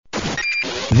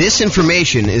This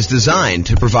information is designed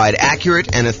to provide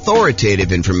accurate and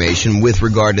authoritative information with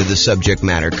regard to the subject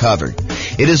matter covered.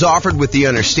 It is offered with the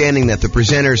understanding that the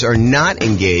presenters are not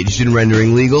engaged in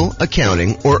rendering legal,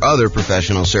 accounting, or other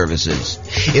professional services.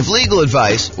 If legal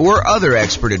advice or other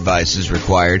expert advice is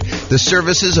required, the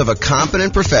services of a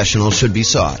competent professional should be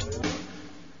sought.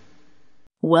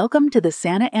 Welcome to the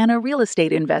Santa Ana Real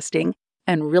Estate Investing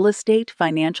and Real Estate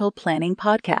Financial Planning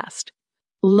Podcast.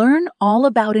 Learn all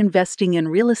about investing in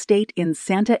real estate in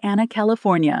Santa Ana,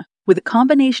 California, with a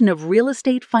combination of real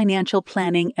estate financial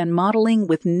planning and modeling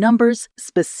with numbers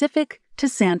specific to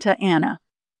Santa Ana,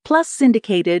 plus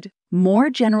syndicated, more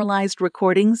generalized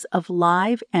recordings of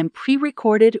live and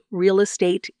pre-recorded real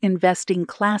estate investing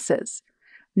classes,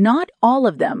 not all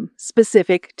of them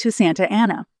specific to Santa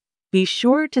Ana. Be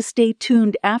sure to stay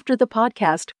tuned after the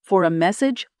podcast for a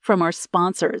message from our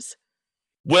sponsors.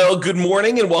 Well, good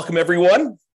morning and welcome,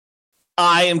 everyone.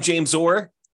 I am James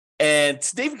Orr, and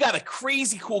today we've got a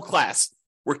crazy cool class.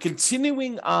 We're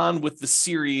continuing on with the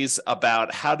series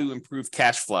about how to improve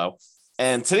cash flow,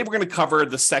 and today we're going to cover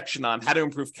the section on how to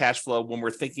improve cash flow when we're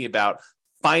thinking about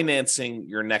financing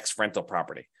your next rental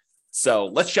property. So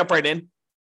let's jump right in,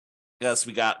 because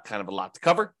we got kind of a lot to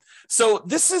cover. So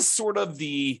this is sort of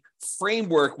the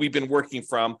framework we've been working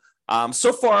from.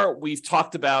 So far, we've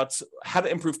talked about how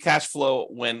to improve cash flow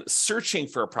when searching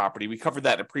for a property. We covered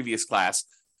that in a previous class.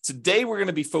 Today, we're going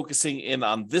to be focusing in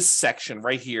on this section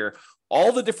right here,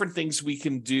 all the different things we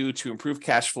can do to improve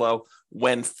cash flow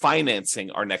when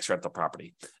financing our next rental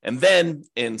property. And then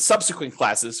in subsequent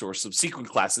classes or subsequent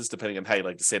classes, depending on how you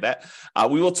like to say that,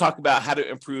 we will talk about how to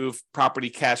improve property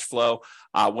cash flow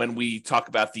when we talk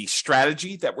about the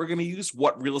strategy that we're going to use,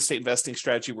 what real estate investing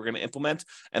strategy we're going to implement,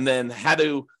 and then how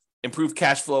to improve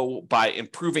cash flow by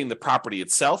improving the property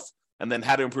itself, and then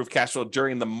how to improve cash flow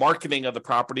during the marketing of the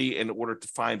property in order to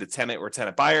find a tenant or a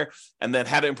tenant buyer, and then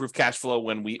how to improve cash flow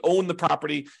when we own the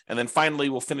property, and then finally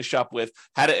we'll finish up with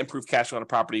how to improve cash flow on a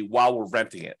property while we're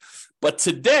renting it. But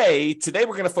today we're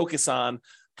going to focus on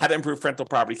how to improve rental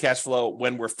property cash flow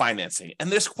when we're financing.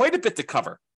 And there's quite a bit to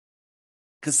cover,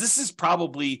 because this is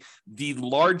probably the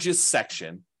largest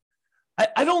section.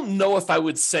 I don't know if I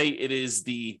would say it is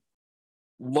the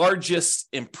largest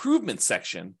improvement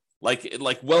section,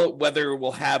 whether it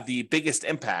will have the biggest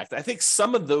impact. I think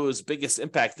some of those biggest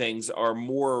impact things are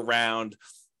more around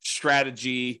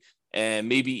strategy and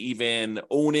maybe even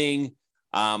owning.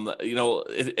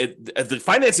 The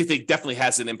financing thing definitely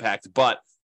has an impact, but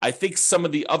I think some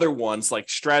of the other ones like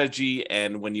strategy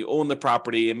and when you own the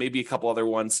property and maybe a couple other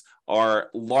ones are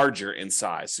larger in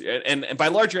size. And by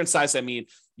larger in size, I mean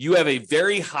you have a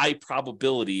very high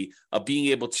probability of being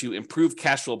able to improve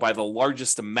cash flow by the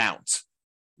largest amount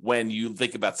when you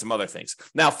think about some other things.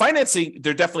 Now, financing,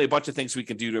 there are definitely a bunch of things we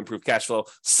can do to improve cash flow.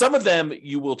 Some of them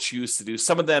you will choose to do.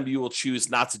 Some of them you will choose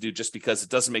not to do just because it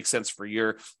doesn't make sense for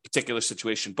your particular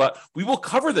situation. But we will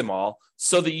cover them all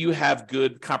so that you have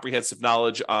good comprehensive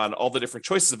knowledge on all the different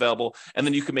choices available, and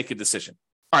then you can make a decision.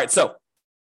 All right, so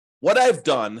what I've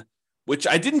done, which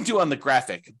I didn't do on the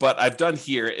graphic, but I've done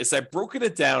here, is I've broken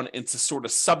it down into sort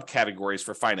of subcategories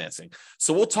for financing.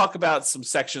 So we'll talk about some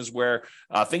sections where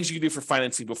things you can do for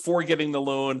financing before getting the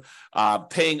loan,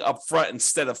 paying upfront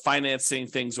instead of financing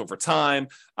things over time,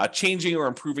 changing or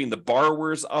improving the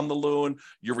borrowers on the loan,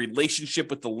 your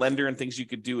relationship with the lender and things you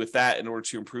could do with that in order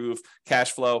to improve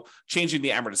cash flow, changing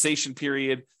the amortization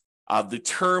period, the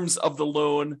terms of the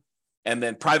loan, and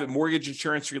then private mortgage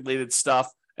insurance related stuff.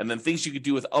 And then things you could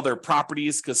do with other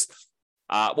properties, because,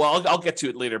 I'll get to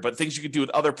it later, but things you could do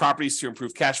with other properties to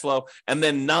improve cash flow. And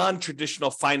then non-traditional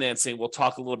financing, we'll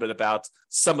talk a little bit about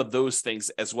some of those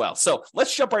things as well. So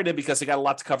let's jump right in, because I got a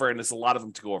lot to cover and there's a lot of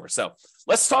them to go over. So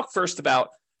let's talk first about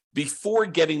before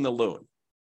getting the loan.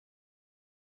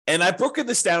 And I've broken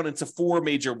this down into four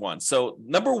major ones. So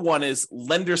number one is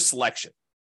lender selection.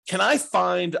 Can I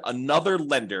find another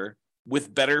lender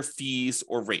with better fees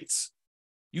or rates?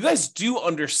 You guys do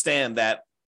understand that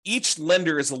each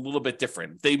lender is a little bit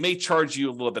different. They may charge you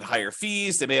a little bit higher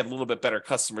fees. They may have a little bit better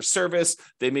customer service.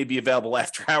 They may be available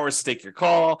after hours to take your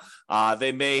call.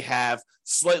 They may have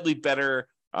slightly better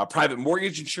private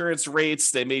mortgage insurance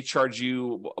rates. They may charge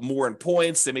you more in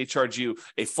points. They may charge you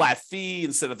a flat fee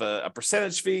instead of a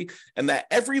percentage fee. And that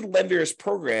every lender's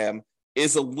program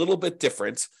is a little bit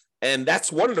different. And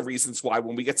that's one of the reasons why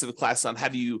when we get to the class on how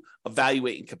do you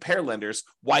evaluate and compare lenders,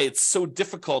 why it's so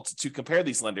difficult to compare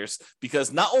these lenders,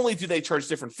 because not only do they charge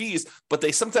different fees, but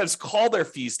they sometimes call their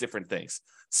fees different things.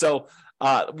 So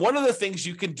one of the things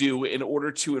you can do in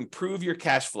order to improve your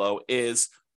cash flow is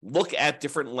look at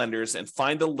different lenders and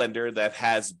find a lender that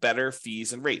has better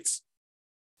fees and rates.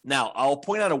 Now, I'll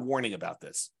point out a warning about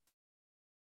this.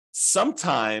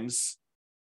 Sometimes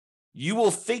you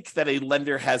will think that a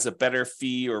lender has a better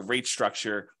fee or rate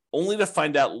structure only to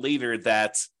find out later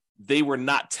that they were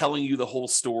not telling you the whole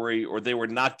story, or they were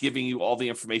not giving you all the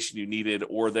information you needed,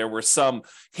 or there were some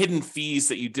hidden fees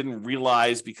that you didn't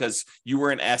realize because you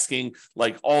weren't asking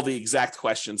like all the exact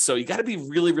questions. So you got to be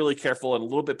really, really careful and a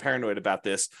little bit paranoid about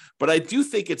this. But I do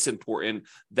think it's important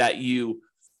that you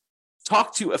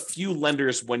talk to a few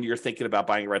lenders when you're thinking about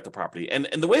buying a rental property. And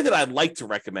the way that I'd like to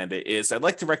recommend it is I'd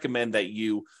like to recommend that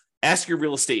you ask your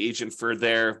real estate agent for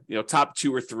their, top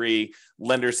 2 or 3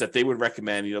 lenders that they would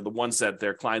recommend, the ones that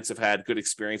their clients have had good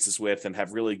experiences with and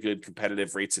have really good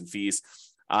competitive rates and fees.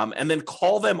 And then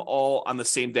call them all on the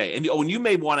same day. And you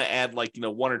may want to add 1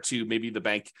 or 2, maybe the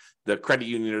bank, the credit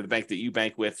union or the bank that you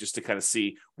bank with, just to kind of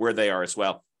see where they are as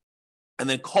well. And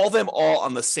then call them all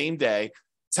on the same day.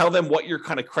 Tell them what your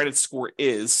kind of credit score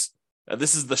is.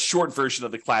 This is the short version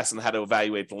of the class on how to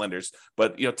evaluate the lenders.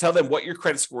 But tell them what your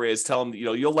credit score is. Tell them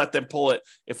you'll let them pull it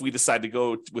if we decide to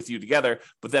go with you together.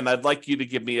 But then I'd like you to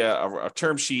give me a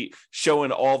term sheet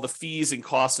showing all the fees and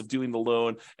costs of doing the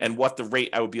loan and what the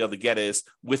rate I would be able to get is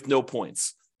with no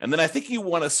points. And then I think you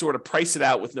want to sort of price it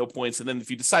out with no points. And then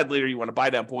if you decide later you want to buy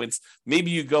down points,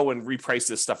 maybe you go and reprice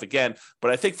this stuff again.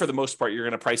 But I think for the most part, you're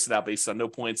going to price it out based on no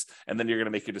points. And then you're going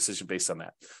to make your decision based on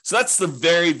that. So that's the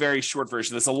very, very short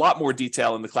version. There's a lot more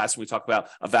detail in the class when we talk about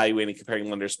evaluating, comparing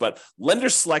lenders. But lender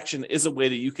selection is a way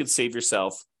that you can save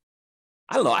yourself,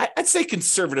 I don't know, I'd say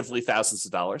conservatively thousands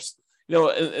of dollars.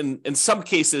 In some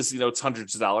cases, it's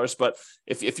hundreds of dollars, but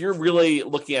if you're really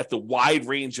looking at the wide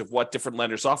range of what different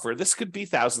lenders offer, this could be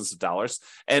thousands of dollars,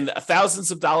 and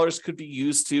thousands of dollars could be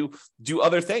used to do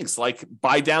other things like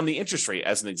buy down the interest rate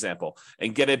as an example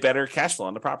and get a better cash flow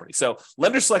on the property. So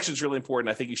lender selection is really important.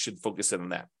 I think you should focus in on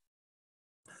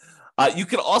that. You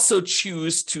can also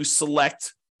choose to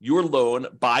select your loan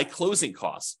by closing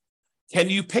costs. Can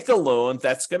you pick a loan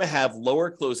that's going to have lower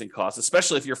closing costs,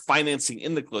 especially if you're financing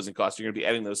in the closing costs, you're going to be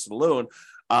adding those to the loan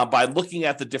by looking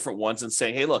at the different ones and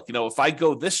saying, hey, look, if I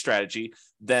go this strategy,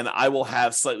 then I will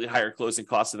have slightly higher closing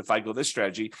costs than if I go this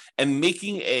strategy, and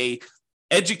making a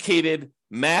educated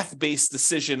math-based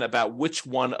decision about which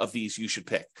one of these you should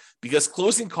pick, because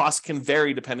closing costs can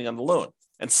vary depending on the loan.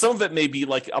 And some of it may be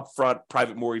like upfront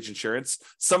private mortgage insurance.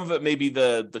 Some of it may be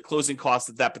the closing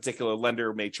costs that particular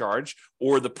lender may charge,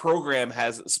 or the program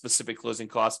has specific closing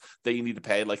costs that you need to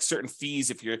pay, like certain fees,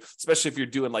 especially if you're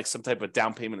doing like some type of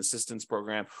down payment assistance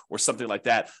program or something like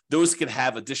that. Those can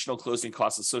have additional closing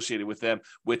costs associated with them,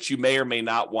 which you may or may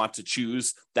not want to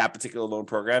choose that particular loan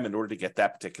program in order to get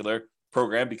that particular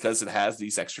program because it has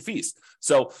these extra fees.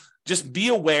 So just be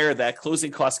aware that closing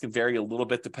costs can vary a little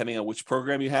bit depending on which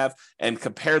program you have, and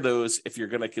compare those if you're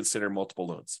going to consider multiple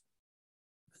loans.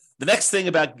 The next thing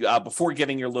about before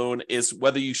getting your loan is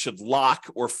whether you should lock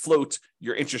or float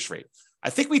your interest rate. I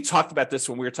think we talked about this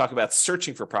when we were talking about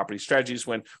searching for property strategies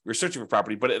when we were searching for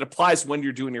property, but it applies when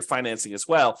you're doing your financing as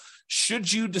well.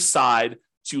 Should you decide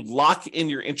to lock in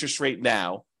your interest rate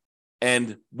now,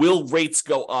 and will rates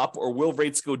go up or will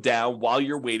rates go down while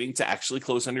you're waiting to actually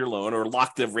close on your loan, or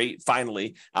lock the rate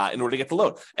finally in order to get the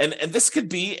loan? And this could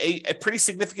be a pretty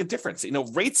significant difference.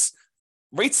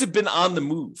 Rates have been on the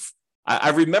move. I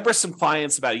remember some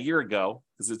clients about a year ago,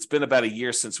 because it's been about a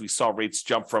year since we saw rates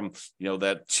jump from,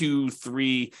 that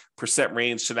 2-3%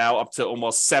 range to now up to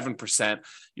almost 7%.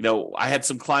 I had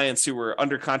some clients who were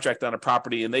under contract on a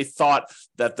property, and they thought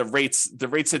that the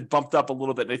rates had bumped up a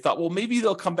little bit. They thought, well, maybe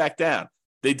they'll come back down.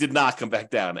 They did not come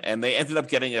back down, and they ended up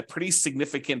getting a pretty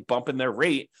significant bump in their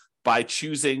rate by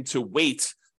choosing to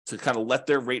wait to kind of let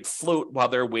their rate float while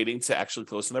they're waiting to actually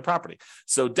close on their property.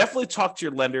 So definitely talk to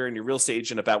your lender and your real estate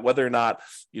agent about whether or not,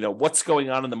 what's going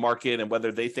on in the market and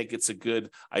whether they think it's a good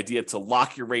idea to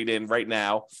lock your rate in right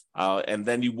now. And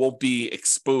then you won't be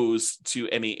exposed to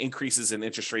any increases in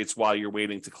interest rates while you're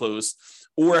waiting to close,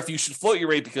 or if you should float your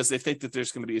rate because they think that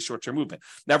there's going to be a short-term movement.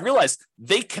 Now realize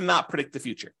they cannot predict the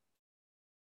future.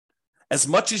 As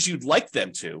much as you'd like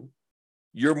them to,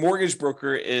 your mortgage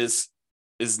broker is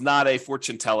not a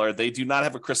fortune teller. They do not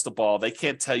have a crystal ball. They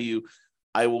can't tell you,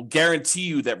 I will guarantee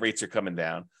you that rates are coming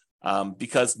down,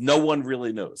 because no one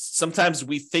really knows. Sometimes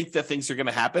we think that things are going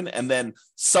to happen, and then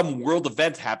some world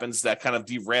event happens that kind of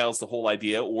derails the whole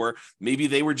idea, or maybe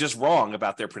they were just wrong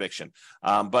about their prediction.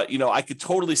 But I could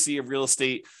totally see a real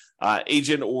estate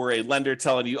agent or a lender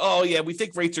telling you, oh yeah, we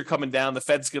think rates are coming down. The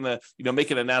Fed's going to,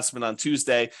 make an announcement on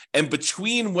Tuesday. And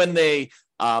between when they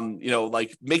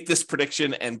like make this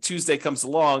prediction, and Tuesday comes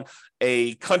along,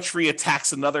 a country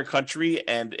attacks another country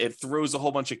and it throws a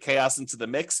whole bunch of chaos into the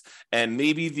mix. And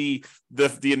maybe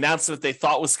the announcement they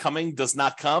thought was coming does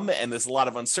not come. And there's a lot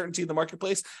of uncertainty in the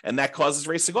marketplace, and that causes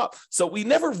rates to go up. So we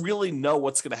never really know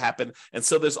what's going to happen. And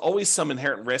so there's always some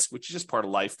inherent risk, which is just part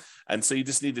of life. And so you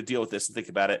just need to deal with this and think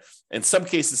about it. In some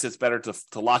cases, it's better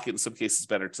to lock it. In some cases, it's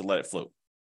better to let it float.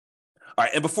 All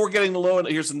right. And before getting the loan,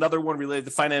 here's another one related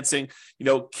to financing.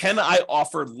 Can I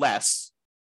offer less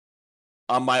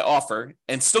on my offer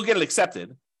and still get it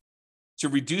accepted to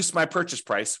reduce my purchase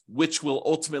price, which will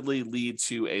ultimately lead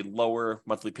to a lower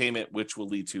monthly payment, which will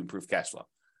lead to improved cash flow?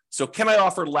 So can I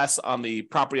offer less on the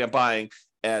property I'm buying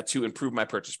to improve my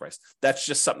purchase price? That's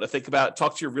just something to think about.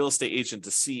 Talk to your real estate agent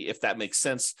to see if that makes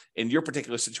sense in your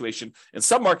particular situation. In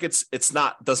some markets,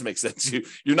 doesn't make sense.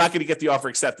 You're not going to get the offer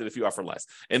accepted if you offer less.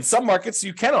 In some markets,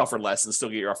 you can offer less and still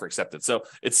get your offer accepted. So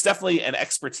it's definitely an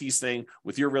expertise thing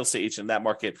with your real estate agent in that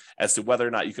market as to whether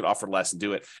or not you can offer less and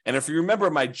do it. And if you remember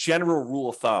my general rule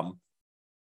of thumb,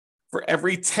 for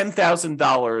every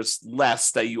 $10,000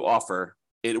 less that you offer,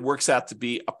 it works out to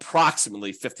be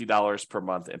approximately $50 per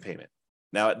month in payment.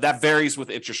 Now, that varies with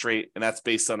interest rate, and that's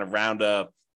based on around 4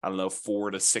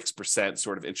 to 6%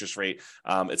 sort of interest rate.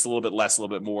 It's a little bit less, a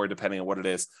little bit more, depending on what it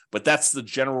is. But that's the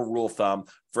general rule of thumb.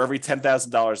 For every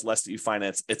 $10,000 less that you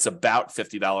finance, it's about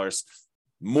 $50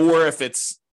 more if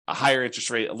it's a higher interest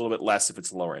rate, a little bit less if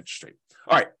it's a lower interest rate.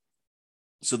 All right.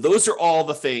 So those are all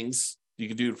the things you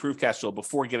can do to improve cash flow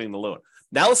before getting the loan.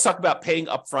 Now let's talk about paying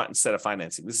upfront instead of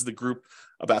financing. This is the group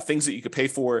about things that you could pay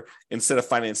for instead of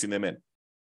financing them in.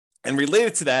 And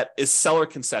related to that is seller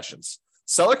concessions.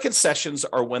 Seller concessions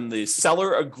are when the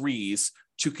seller agrees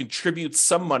to contribute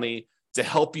some money to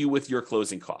help you with your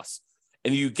closing costs.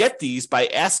 And you get these by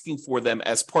asking for them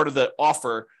as part of the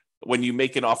offer when you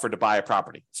make an offer to buy a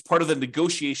property. It's part of the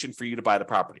negotiation for you to buy the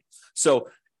property. So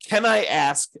can I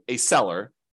ask a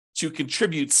seller to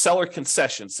contribute seller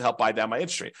concessions to help buy down my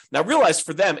interest rate? Now realize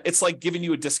for them, it's like giving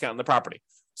you a discount on the property.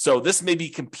 So this may be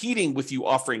competing with you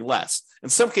offering less. In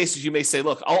some cases, you may say,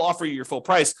 look, I'll offer you your full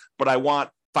price, but I want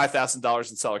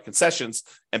 $5,000 in seller concessions.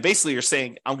 And basically you're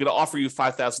saying, I'm going to offer you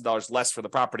 $5,000 less for the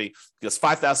property because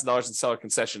 $5,000 in seller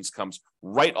concessions comes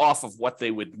right off of what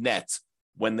they would net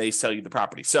when they sell you the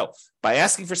property. So by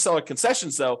asking for seller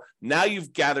concessions, though, now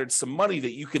you've gathered some money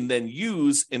that you can then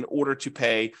use in order to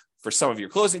pay for some of your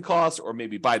closing costs, or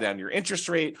maybe buy down your interest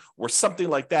rate or something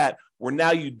like that, where now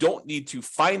you don't need to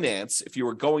finance if you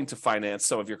were going to finance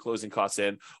some of your closing costs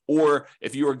in, or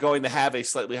if you were going to have a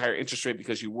slightly higher interest rate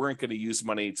because you weren't going to use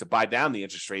money to buy down the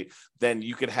interest rate, then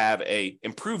you could have a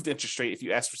improved interest rate if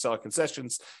you ask for seller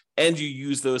concessions and you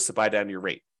use those to buy down your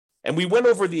rate. And we went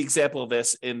over the example of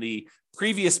this in the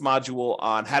previous module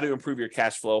on how to improve your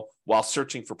cash flow while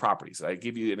searching for properties. I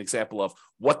give you an example of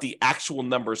what the actual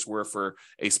numbers were for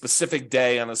a specific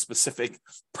day on a specific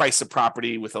price of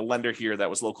property with a lender here that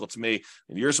was local to me.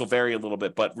 And yours will vary a little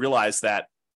bit, but realize that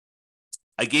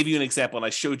I gave you an example and I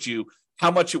showed you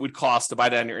how much it would cost to buy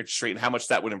down your interest rate and how much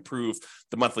that would improve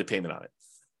the monthly payment on it.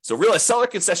 So realize seller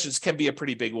concessions can be a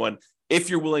pretty big one if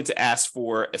you're willing to ask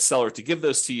for a seller to give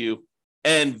those to you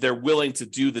and they're willing to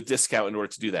do the discount in order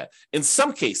to do that. In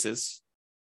some cases,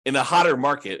 in a hotter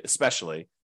market especially,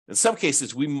 in some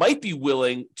cases, we might be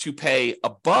willing to pay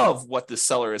above what the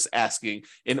seller is asking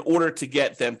in order to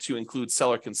get them to include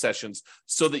seller concessions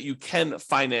so that you can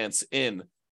finance in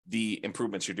the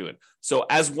improvements you're doing. So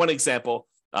as one example,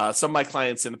 some of my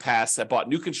clients in the past have bought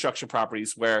new construction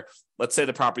properties where, let's say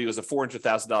the property was a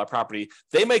 $400,000 property.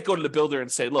 They might go to the builder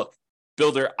and say, look,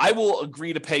 builder, I will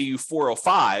agree to pay you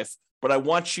 $405,000, but I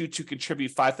want you to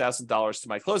contribute $5,000 to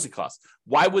my closing costs.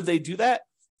 Why would they do that?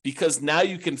 Because now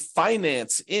you can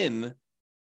finance in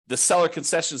the seller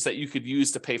concessions that you could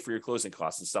use to pay for your closing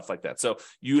costs and stuff like that. So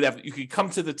you could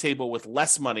come to the table with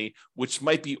less money, which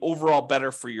might be overall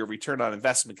better for your return on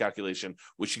investment calculation,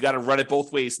 which you got to run it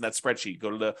both ways in that spreadsheet. Go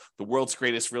to the world's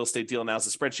greatest real estate deal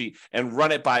analysis spreadsheet and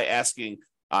run it by asking,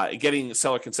 getting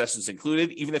seller concessions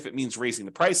included, even if it means raising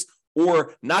the price,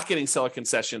 or not getting seller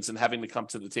concessions and having to come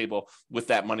to the table with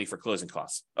that money for closing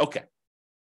costs. Okay.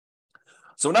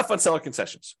 So enough on seller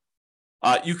concessions.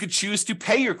 You could choose to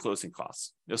pay your closing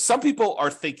costs. Now, some people are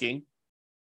thinking,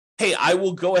 hey, I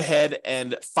will go ahead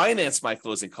and finance my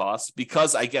closing costs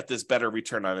because I get this better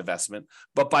return on investment.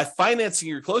 But by financing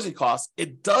your closing costs,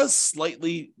 it does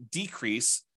slightly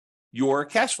decrease your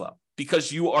cash flow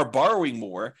because you are borrowing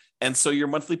more. And so your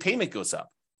monthly payment goes up.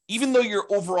 Even though your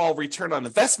overall return on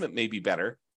investment may be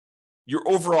better, your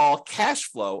overall cash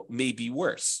flow may be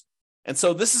worse. And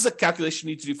so this is a calculation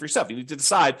you need to do for yourself. You need to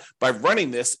decide by running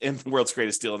this in the world's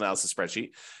greatest deal analysis spreadsheet.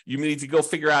 You need to go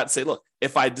figure out and say, look,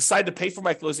 if I decide to pay for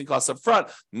my closing costs up front,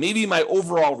 maybe my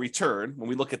overall return, when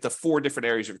we look at the 4 different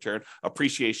areas of return,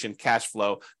 appreciation, cash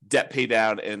flow, debt pay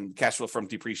down, and cash flow from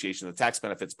depreciation, the tax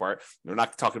benefits part. We're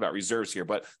not talking about reserves here,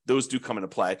 but those do come into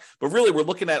play. But really, we're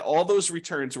looking at all those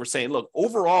returns. We're saying, look,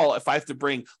 overall, if I have to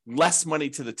bring less money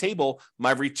to the table,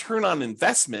 my return on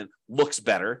investment looks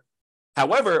better.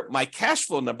 However, my cash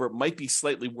flow number might be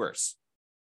slightly worse.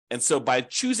 And so by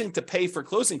choosing to pay for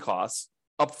closing costs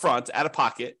up front, out of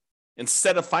pocket,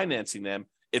 instead of financing them,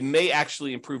 it may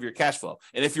actually improve your cash flow.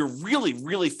 And if you're really,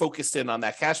 really focused in on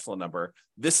that cash flow number,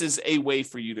 this is a way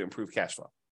for you to improve cash flow.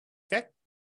 Okay?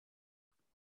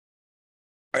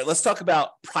 All right, let's talk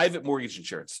about private mortgage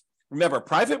insurance. Remember,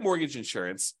 private mortgage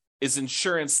insurance is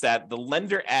insurance that the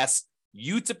lender asks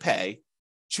you to pay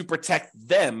to protect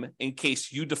them in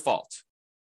case you default.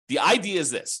 The idea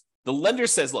is this. The lender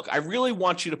says, look, I really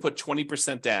want you to put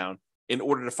 20% down in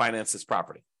order to finance this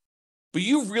property. But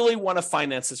you really want to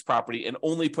finance this property and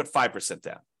only put 5%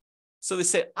 down. So they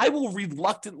say, I will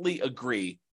reluctantly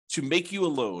agree to make you a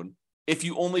loan if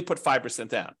you only put 5%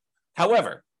 down.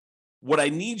 However, what I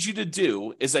need you to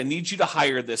do is I need you to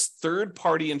hire this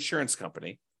third-party insurance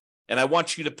company, and I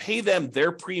want you to pay them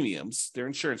their premiums, their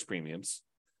insurance premiums,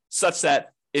 such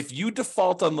that if you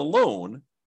default on the loan,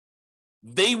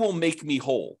 they will make me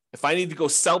whole. If I need to go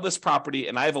sell this property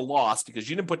and I have a loss because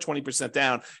you didn't put 20%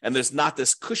 down and there's not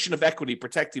this cushion of equity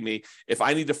protecting me, if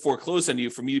I need to foreclose on you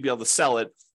for me to be able to sell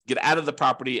it, get out of the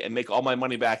property and make all my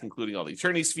money back, including all the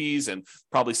attorney's fees and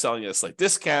probably selling at a slight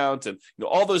discount and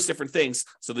all those different things.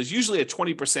 So there's usually a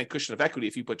 20% cushion of equity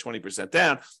if you put 20%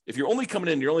 down. If you're only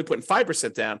coming in, you're only putting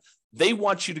 5% down, they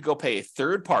want you to go pay a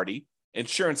third-party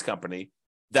insurance company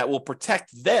that will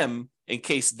protect them in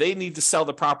case they need to sell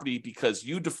the property because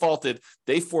you defaulted,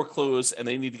 they foreclose, and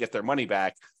they need to get their money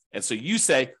back. And so you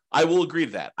say, I will agree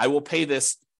to that. I will pay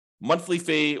this monthly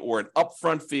fee or an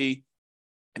upfront fee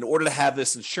in order to have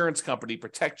this insurance company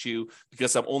protect you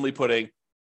because I'm only putting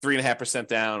 3.5%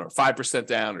 down or 5%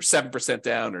 down or 7%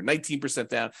 down or 19%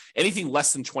 down. Anything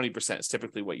less than 20% is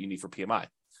typically what you need for PMI,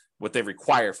 what they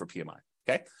require for PMI.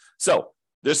 Okay. So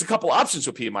there's a couple options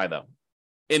with PMI though.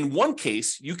 In one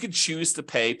case, you could choose to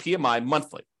pay PMI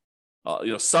monthly.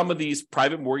 Some of these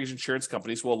private mortgage insurance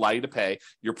companies will allow you to pay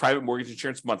your private mortgage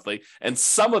insurance monthly, and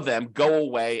some of them go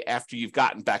away after you've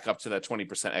gotten back up to that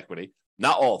 20% equity.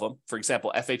 Not all of them. For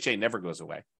example, FHA never goes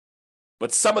away.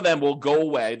 But some of them will go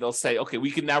away. They'll say, okay, we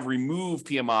can now remove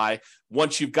PMI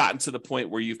once you've gotten to the point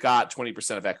where you've got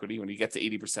 20% of equity, when you get to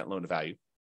 80% loan to value.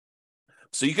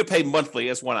 So you could pay monthly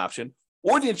as one option.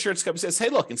 Or the insurance company says, hey,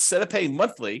 look, instead of paying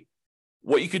monthly,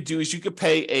 what you could do is you could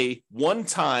pay a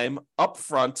one-time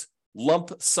upfront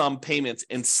lump sum payment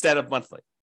instead of monthly.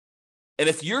 And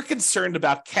if you're concerned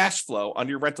about cash flow on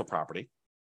your rental property,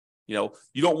 you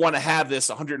don't want to have this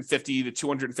 $150 to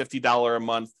 $250 a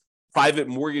month private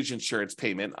mortgage insurance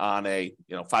payment on a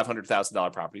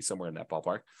 $500,000 property, somewhere in that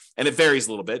ballpark. And it varies a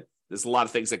little bit. There's a lot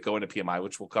of things that go into PMI,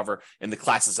 which we'll cover in the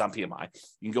classes on PMI.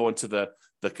 You can go into the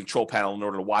control panel in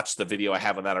order to watch the video I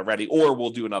have on that already, or we'll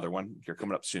do another one here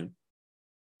coming up soon.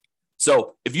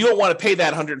 So if you don't want to pay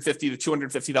that $150 to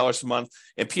 $250 a month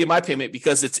in PMI payment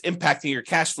because it's impacting your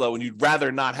cash flow and you'd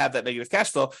rather not have that negative cash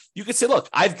flow, you could say, look,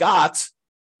 I've got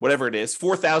whatever it is,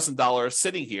 $4,000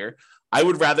 sitting here. I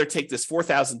would rather take this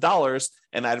 $4,000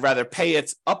 and I'd rather pay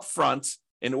it upfront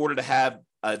in order to have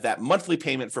that monthly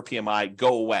payment for PMI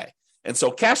go away. And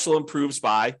so cash flow improves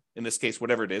by, in this case,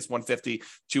 whatever it is, $150,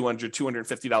 $200,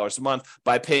 $250 a month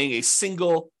by paying a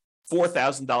single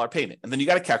 $4,000 payment. And then you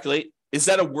got to calculate, is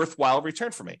that a worthwhile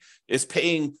return for me? Is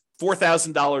paying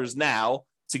 $4,000 now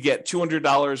to get $200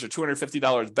 or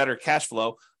 $250 better cash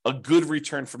flow a good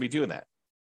return for me doing that?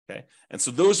 Okay. And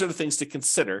so those are the things to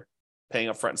consider paying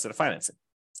upfront instead of financing.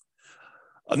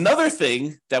 Another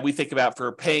thing that we think about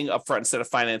for paying upfront instead of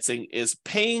financing is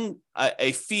paying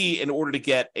a fee in order to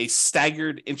get a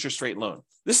staggered interest rate loan.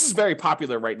 This is very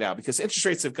popular right now because interest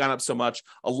rates have gone up so much.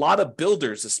 A lot of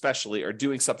builders especially are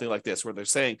doing something like this where they're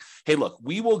saying, hey, look,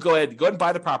 we will go ahead and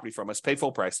buy the property from us, pay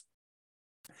full price,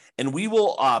 and we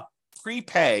will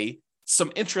prepay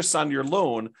some interest on your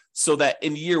loan so that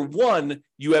in year one,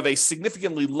 you have a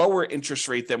significantly lower interest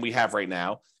rate than we have right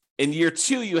now. In year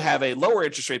two, you have a lower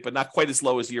interest rate, but not quite as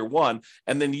low as year one.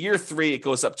 And then year three, it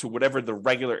goes up to whatever the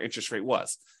regular interest rate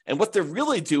was. And what they're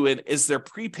really doing is they're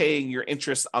prepaying your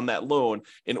interest on that loan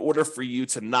in order for you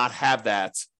to not have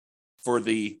that for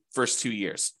the first 2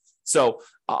 years. So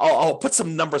I'll put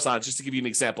some numbers on it just to give you an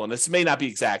example. And this may not be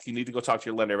exact. You need to go talk to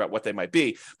your lender about what they might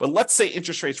be. But let's say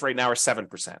interest rates right now are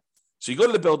 7%. So you go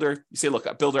to the builder, you say,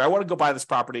 look, builder, I want to go buy this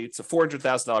property. It's a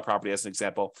 $400,000 property as an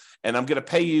example, and I'm going to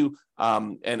pay you,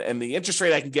 and the interest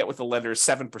rate I can get with the lender is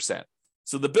 7%.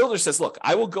 So the builder says, look,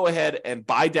 I will go ahead and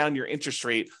buy down your interest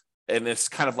rate, and it's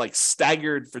kind of like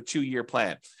staggered for 2-year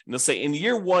plan. And they'll say in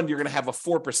year 1, you're going to have a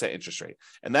 4% interest rate,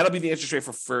 and that'll be the interest rate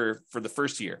for the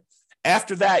first year.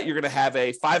 After that, you're going to have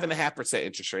a 5.5%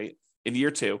 interest rate in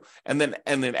year 2. And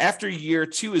then after year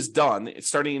 2 is done,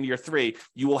 starting in year 3,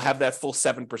 you will have that full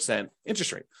 7%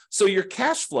 interest rate. So your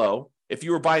cash flow, if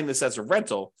you were buying this as a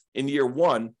rental in year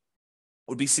 1,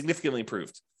 would be significantly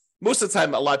improved. Most of the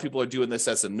time, a lot of people are doing this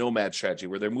as a nomad strategy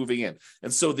where they're moving in.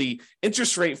 And so the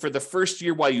interest rate for the first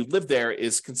year while you live there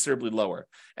is considerably lower.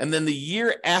 And then the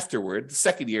year afterward, the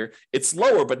second year, it's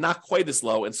lower, but not quite as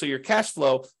low. And so your cash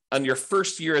flow on your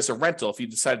first year as a rental, if you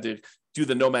decide to do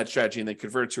the nomad strategy and then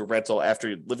convert it to a rental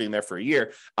after living there for a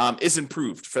year, is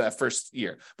improved for that first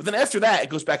year. But then after that, it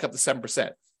goes back up to 7%.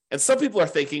 And some people are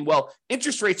thinking, well,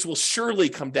 interest rates will surely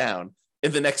come down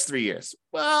in the next 3 years.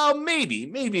 Well, maybe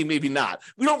not.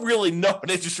 We don't really know what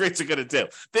interest rates are going to do.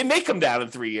 They may come down in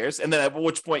 3 years, and then at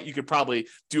which point you could probably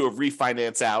do a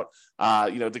refinance out,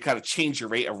 to kind of change your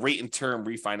rate, a rate and term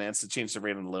refinance to change the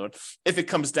rate on the loan, if it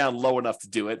comes down low enough to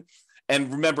do it. And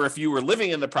remember, if you were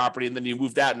living in the property and then you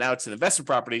moved out and now it's an investment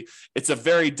property, it's a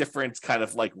very different kind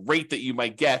of like rate that you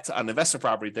might get on investment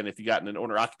property than if you got in an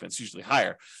owner occupant. It's usually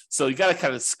higher. So you got to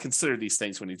kind of consider these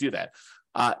things when you do that.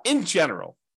 In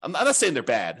general, I'm not saying they're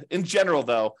bad. In general,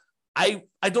 though, I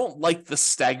don't like the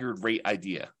staggered rate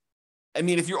idea. I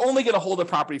mean, if you're only going to hold a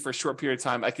property for a short period of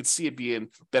time, I could see it being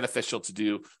beneficial to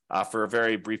do for a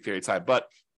very brief period of time. But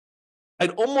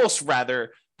I'd almost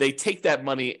rather they take that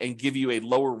money and give you a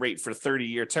lower rate for a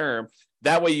 30-year term.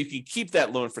 That way you can keep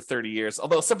that loan for 30 years.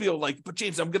 Although some people are like, but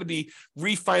James, I'm going to be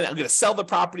refinance. I'm going to sell the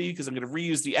property because I'm going to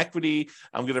reuse the equity.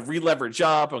 I'm going to re-leverage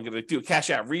up. I'm going to do a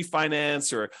cash out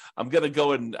refinance, or I'm going to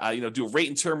go and do a rate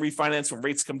and term refinance when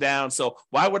rates come down. So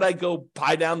why would I go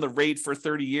buy down the rate for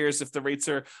 30 years if the rates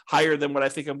are higher than what I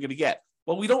think I'm going to get?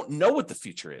 Well, we don't know what the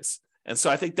future is. And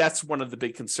so I think that's one of the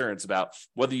big concerns about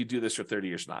whether you do this for 30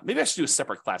 years or not. Maybe I should do a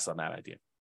separate class on that idea.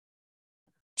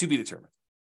 To be determined.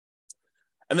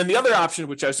 And then the other option,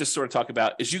 which I was just sort of talking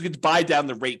about, is you could buy down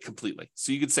the rate completely.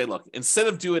 So you could say, look, instead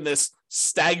of doing this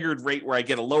staggered rate where I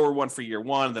get a lower one for year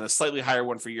 1, then a slightly higher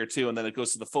one for year 2, and then it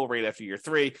goes to the full rate after year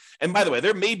 3. And by the way,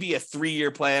 there may be a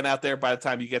 3-year plan out there by the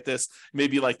time you get this.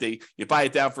 Maybe like you buy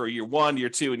it down for year 1, year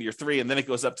 2, and year 3, and then it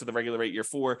goes up to the regular rate year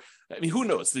 4. I mean, who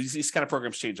knows? These kind of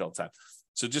programs change all the time.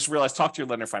 So just realize, talk to your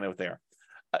lender, find out what they are.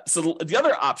 So the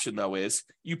other option, though, is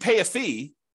you pay a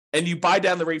fee and you buy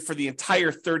down the rate for the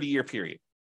entire 30-year period.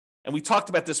 And we talked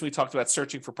about this when we talked about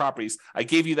searching for properties. I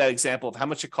gave you that example of how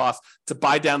much it costs to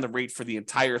buy down the rate for the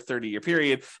entire 30-year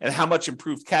period and how much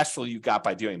improved cash flow you got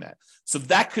by doing that. So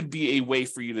that could be a way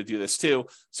for you to do this too.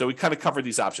 So we kind of covered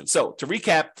these options. So to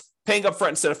recap, paying upfront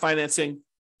instead of financing.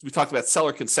 We talked about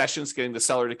seller concessions, getting the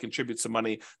seller to contribute some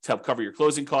money to help cover your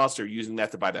closing costs or using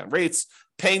that to buy down rates.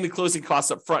 Paying the closing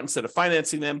costs up front instead of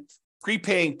financing them.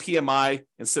 Prepaying PMI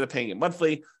instead of paying it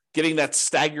monthly. Getting that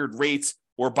staggered rate,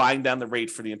 or buying down the rate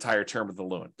for the entire term of the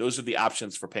loan. Those are the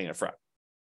options for paying upfront.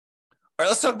 All right,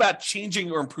 let's talk about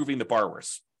changing or improving the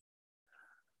borrowers.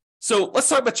 So let's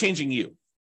talk about changing you.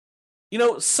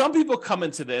 Some people come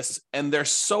into this and they're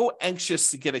so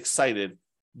anxious to get excited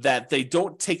that they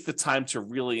don't take the time to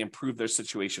really improve their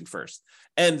situation first.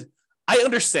 And I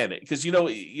understand it because,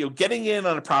 getting in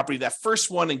on a property, that first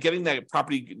one, and getting that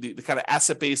property, the kind of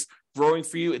asset base growing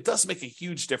for you, it does make a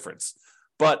huge difference.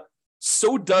 But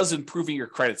so does improving your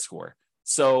credit score.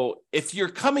 So if you're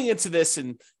coming into this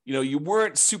and, you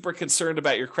weren't super concerned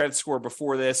about your credit score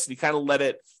before this, and you kind of let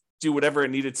it do whatever it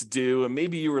needed to do, and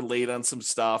maybe you were late on some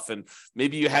stuff, and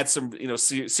maybe you had some,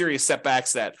 serious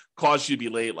setbacks that caused you to be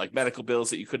late, like medical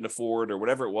bills that you couldn't afford or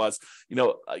whatever it was,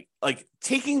 like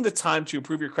taking the time to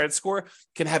improve your credit score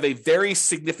can have a very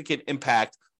significant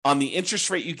impact on the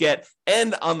interest rate you get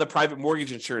and on the private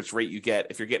mortgage insurance rate you get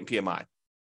if you're getting PMI.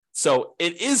 So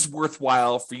it is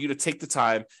worthwhile for you to take the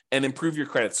time and improve your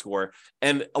credit score.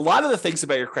 And a lot of the things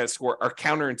about your credit score are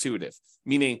counterintuitive,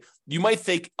 meaning you might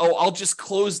think, oh, I'll just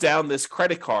close down this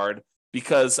credit card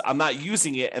because I'm not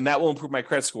using it and that will improve my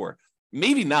credit score.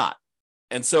 Maybe not.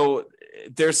 And so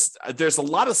there's a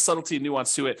lot of subtlety and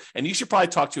nuance to it. And you should probably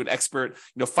talk to an expert,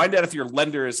 find out if your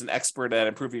lender is an expert at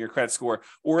improving your credit score,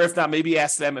 or if not, maybe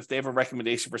ask them if they have a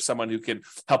recommendation for someone who can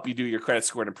help you do your credit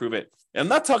score and improve it. And I'm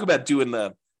not talking about doing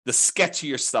the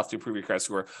sketchier stuff to improve your credit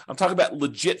score. I'm talking about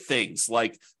legit things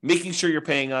like making sure you're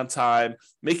paying on time,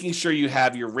 making sure you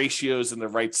have your ratios in the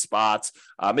right spots,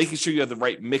 making sure you have the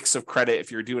right mix of credit if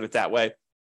you're doing it that way.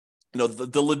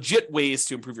 the legit ways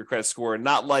to improve your credit score,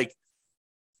 not like,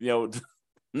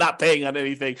 not paying on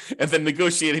anything and then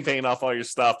negotiating paying off all your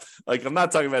stuff. Like, I'm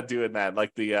not talking about doing that,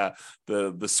 like the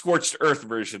scorched earth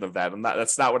version of that.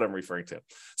 That's not what I'm referring to.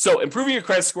 So improving your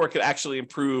credit score could actually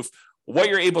improve what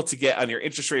you're able to get on your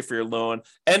interest rate for your loan,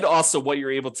 and also what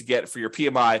you're able to get for your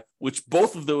PMI, which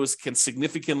both of those can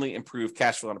significantly improve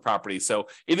cash flow on a property. So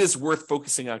it is worth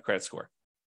focusing on credit score.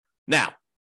 Now,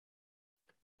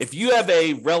 if you have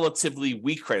a relatively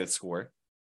weak credit score,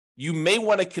 you may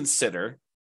want to consider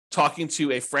talking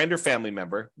to a friend or family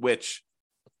member, which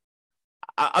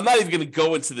I'm not even going to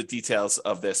go into the details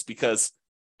of this because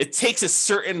it takes a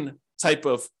certain type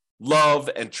of love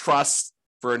and trust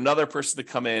for another person to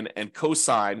come in and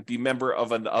co-sign, be member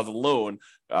of a loan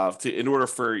in order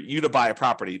for you to buy a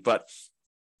property. But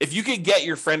if you can get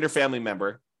your friend or family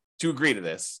member to agree to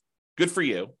this, good for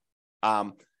you.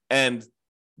 And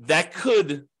that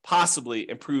could possibly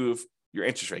improve your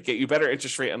interest rate, get you better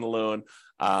interest rate on the loan.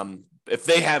 If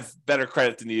they have better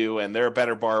credit than you and they're a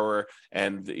better borrower,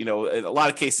 and in a lot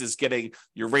of cases, getting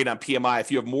your rate on PMI,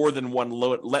 if you have more than one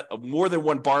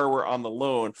borrower on the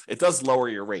loan, it does lower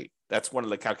your rate. That's one of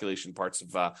the calculation parts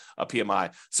of a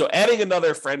PMI. So adding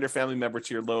another friend or family member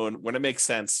to your loan when it makes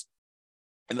sense,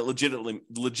 and it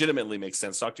legitimately makes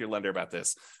sense, talk to your lender about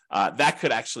this. That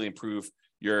could actually improve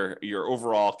your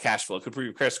overall cash flow. It could improve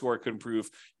your credit score. It could improve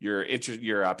your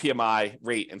PMI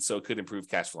rate, and so it could improve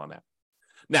cash flow on that.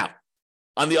 Now,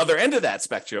 on the other end of that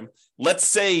spectrum, let's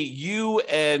say you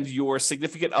and your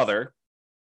significant other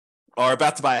are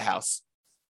about to buy a house,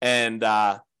 and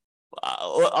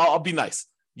I'll be nice.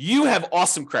 You have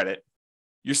awesome credit.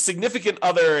 Your significant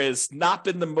other has not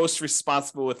been the most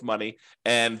responsible with money,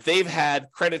 and they've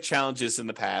had credit challenges in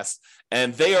the past,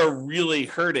 and they are really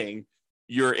hurting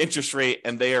your interest rate,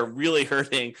 and they are really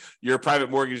hurting your private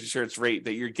mortgage insurance rate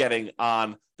that you're getting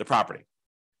on the property.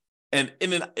 And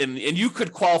you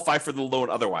could qualify for the loan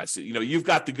otherwise. You've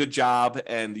got the good job,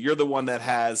 and you're the one that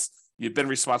you've been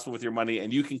responsible with your money,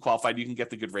 and you can qualify. You can get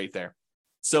the good rate there.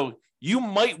 So you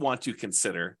might want to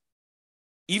consider,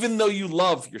 even though you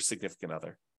love your significant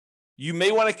other, you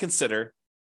may want to consider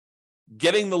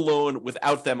getting the loan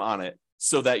without them on it,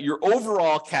 so that your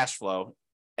overall cash flow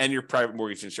and your private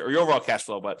mortgage insurance, or your overall cash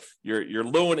flow, but your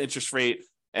loan interest rate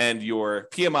and your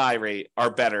PMI rate are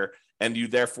better, and you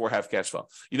therefore have cash flow.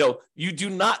 You do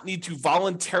not need to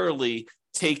voluntarily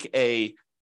take a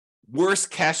worse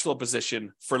cash flow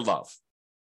position for love.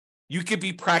 You could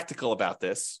be practical about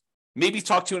this. Maybe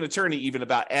talk to an attorney even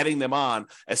about adding them on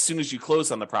as soon as you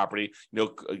close on the property,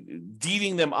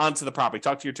 deeding them onto the property.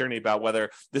 Talk to your attorney about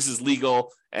whether this is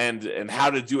legal and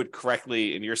how to do it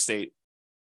correctly in your state.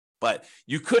 But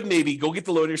you could maybe go get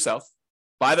the loan yourself,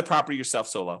 buy the property yourself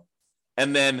solo,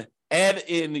 and then add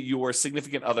in your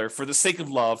significant other for the sake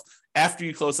of love after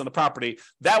you close on the property.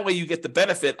 That way you get the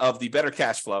benefit of the better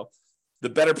cash flow, the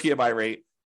better PMI rate,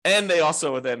 and they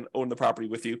also then own the property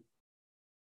with you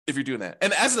if you're doing that.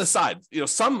 And as an aside,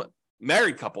 some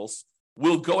married couples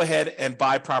will go ahead and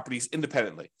buy properties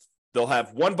independently. They'll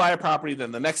have one buy a property,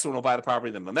 then the next one will buy the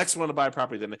property, then the next one will buy a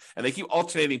property, and they keep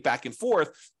alternating back and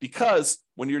forth, because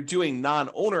when you're doing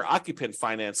non-owner occupant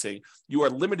financing, you are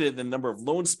limited in the number of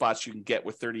loan spots you can get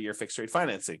with 30-year fixed rate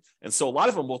financing. And so a lot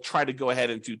of them will try to go ahead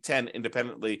and do 10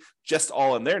 independently, just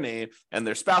all in their name, and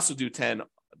their spouse will do 10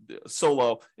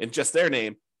 solo in just their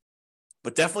name.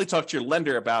 But definitely talk to your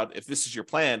lender about if this is your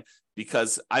plan,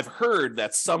 because I've heard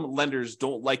that some lenders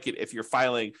don't like it if you're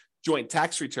filing joint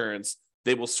tax returns.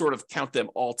 They will sort of count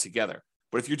them all together.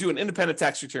 But if you're doing independent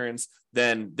tax returns,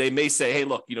 then they may say, hey,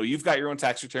 look, you've got your own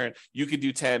tax return. You could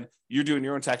do 10. You're doing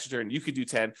your own tax return. You could do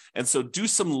 10. And so do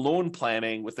some loan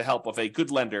planning with the help of a good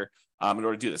lender in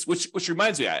order to do this, which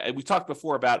reminds me, we talked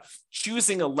before about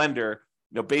choosing a lender,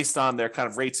 based on their kind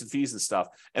of rates and fees and stuff,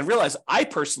 and realize I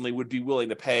personally would be willing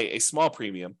to pay a small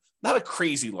premium, not a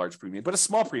crazy large premium, but a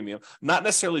small premium, not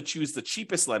necessarily choose the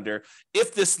cheapest lender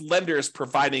if this lender is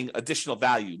providing additional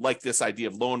value, like this idea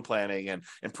of loan planning and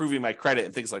improving my credit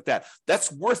and things like that.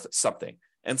 That's worth something.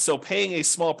 And so paying a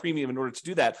small premium in order to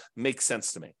do that makes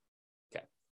sense to me. Okay.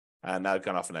 Now I've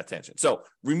gone off on that tangent. So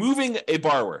removing a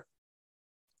borrower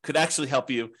could actually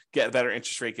help you get a better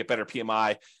interest rate, get better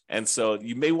PMI. And so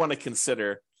you may want to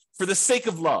consider, for the sake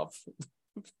of love,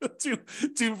 for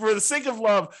the sake of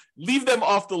love, leave them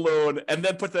off the loan and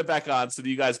then put them back on, so that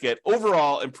you guys get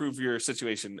overall improve your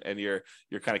situation and your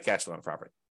kind of cash flow on the property.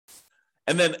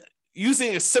 And then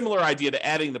using a similar idea to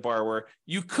adding the borrower,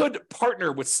 you could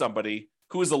partner with somebody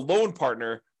who is a loan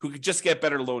partner who could just get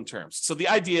better loan terms. So the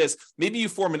idea is maybe you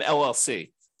form an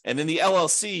LLC, And in the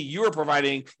LLC, you are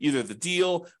providing either the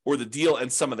deal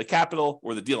and some of the capital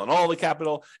or the deal and all the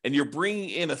capital. And you're bringing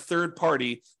in a third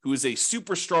party who is a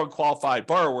super strong qualified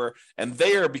borrower. And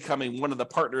they are becoming one of the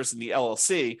partners in the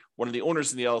LLC, one of the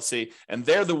owners in the LLC. And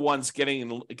they're the ones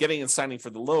getting and signing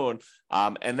for the loan.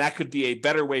 And that could be a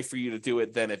better way for you to do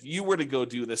it than if you were to go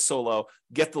do this solo,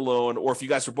 get the loan, or if you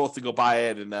guys were both to go buy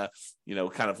it and,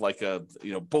 kind of like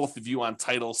both of you on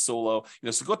title solo,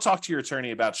 so go talk to your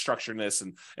attorney about structuring this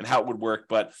and how it would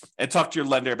work, and talk to your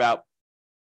lender about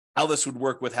how this would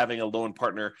work with having a loan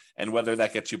partner and whether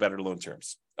that gets you better loan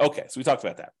terms. Okay, so we talked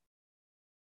about that.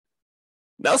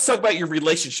 Now let's talk about your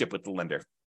relationship with the lender.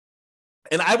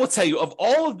 And I will tell you, of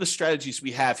all of the strategies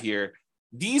we have here,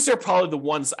 these are probably the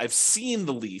ones I've seen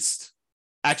the least,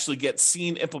 actually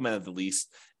implemented the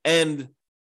least, and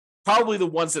probably the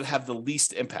ones that have the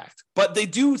least impact. But they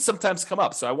do sometimes come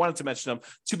up, so I wanted to mention them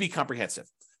to be comprehensive.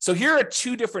 So here are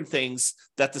two different things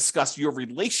that discuss your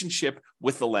relationship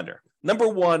with the lender. Number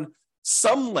one,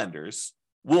 some lenders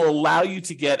will allow you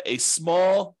to get a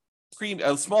small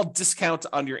discount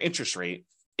on your interest rate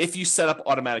if you set up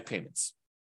automatic payments.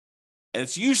 And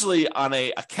it's usually on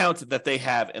an account that they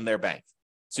have in their bank.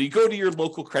 So you go to your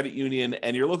local credit union,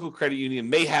 and your local credit union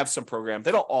may have some program.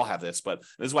 They don't all have this, but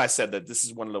this is why I said that this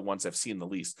is one of the ones I've seen the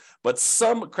least. But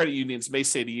some credit unions may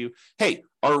say to you, hey,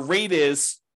 our rate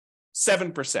is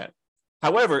 7%.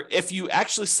 However, if you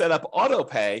actually set up auto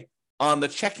pay on the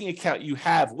checking account you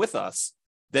have with us,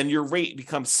 then your rate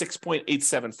becomes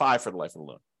 6.875 for the life of the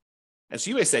loan. And so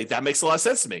you may say, that makes a lot of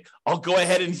sense to me. I'll go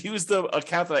ahead and use the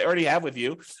account that I already have with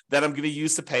you that I'm going to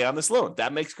use to pay on this loan.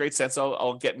 That makes great sense.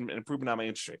 I'll get an improvement on my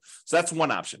interest rate. So that's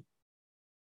one option.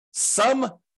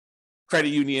 Some credit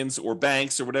unions or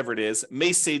banks or whatever it is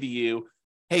may say to you,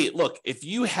 hey, look, if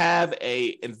you have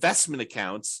a investment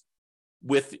account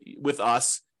with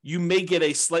us, you may get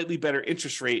a slightly better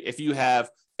interest rate if you have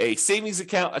a savings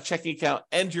account, a checking account,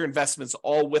 and your investments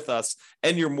all with us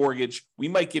and your mortgage. We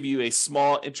might give you a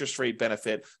small interest rate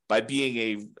benefit by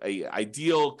being a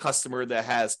ideal customer that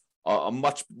has a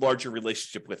much larger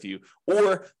relationship with you.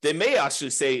 Or they may actually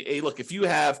say, hey, look, if you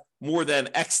have more than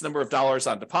X number of dollars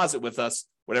on deposit with us,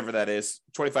 whatever that is,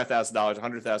 $25,000,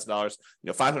 $100,000,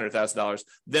 $500,000,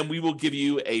 then we will give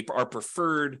you our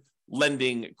preferred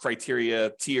lending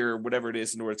criteria, tier, whatever it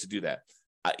is, in order to do that.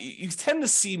 You tend to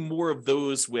see more of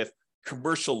those with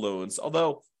commercial loans,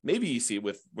 although maybe you see it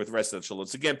with residential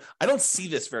loans. Again, I don't see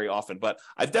this very often, but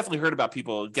I've definitely heard about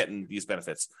people getting these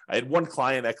benefits. I had one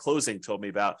client at closing told me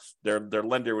about their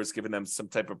lender was giving them some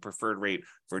type of preferred rate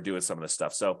for doing some of this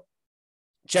stuff. So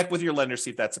check with your lender,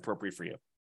 see if that's appropriate for you.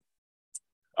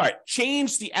 All right,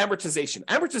 change the amortization.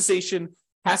 Amortization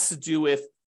has to do with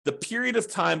the period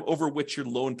of time over which your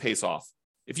loan pays off.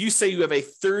 If you say you have a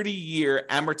 30-year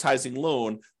amortizing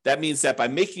loan, that means that by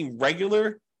making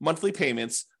regular monthly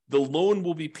payments, the loan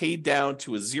will be paid down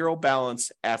to a zero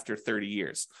balance after 30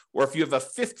 years. Or if you have a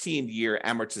 15-year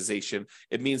amortization,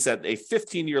 it means that a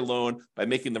 15-year loan, by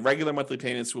making the regular monthly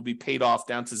payments, will be paid off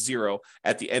down to zero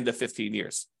at the end of 15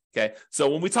 years. Okay, so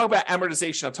when we talk about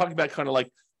amortization, I'm talking about kind of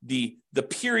like the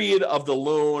period of the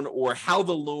loan or how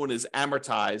the loan is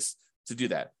amortized to do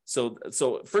that. So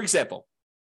for example,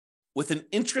 with an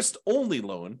interest-only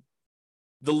loan,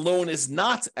 the loan is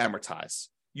not amortized.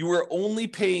 You are only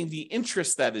paying the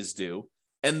interest that is due,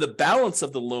 and the balance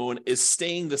of the loan is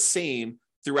staying the same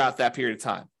throughout that period of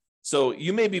time. So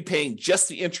you may be paying just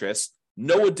the interest,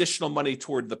 no additional money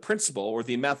toward the principal or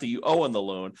the amount that you owe on the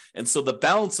loan, and so the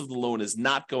balance of the loan is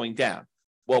not going down.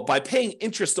 Well, by paying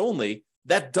interest only,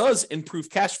 that does improve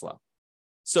cash flow.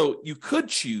 So you could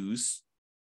choose,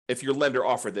 if your lender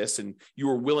offered this and you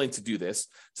were willing to do this,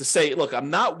 to say, look, I'm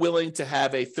not willing to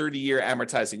have a 30-year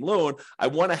amortizing loan. I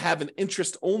want to have an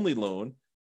interest-only loan.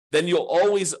 Then you'll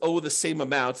always owe the same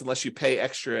amount unless you pay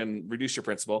extra and reduce your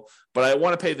principal. But I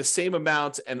want to pay the same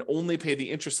amount and only pay the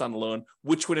interest on the loan,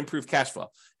 which would improve cash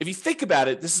flow. If you think about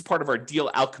it, this is part of our deal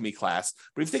alchemy class.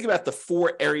 But if you think about the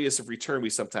 4 areas of return we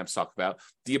sometimes talk about,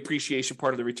 the appreciation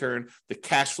part of the return, the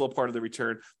cash flow part of the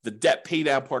return, the debt pay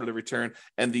down part of the return,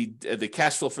 and the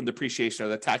cash flow from depreciation or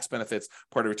the tax benefits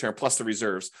part of the return, plus the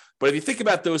reserves. But if you think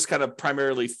about those kind of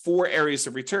primarily 4 areas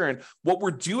of return, what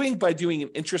we're doing by doing an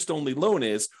interest-only loan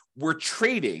is we're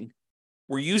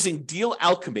using deal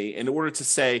alchemy in order to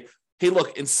say, hey,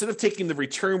 look, instead of taking the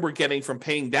return we're getting from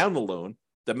paying down the loan,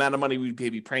 the amount of money we'd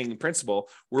be paying in principal,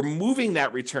 we're moving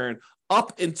that return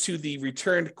up into the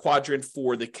return quadrant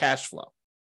for the cash flow.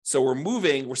 So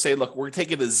we're saying, look, we're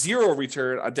taking a 0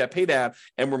 return on debt pay down,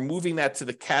 and we're moving that to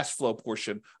the cash flow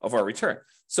portion of our return.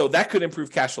 So that could improve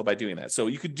cash flow by doing that. So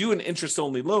you could do an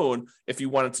interest-only loan if you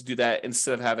wanted to do that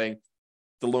instead of having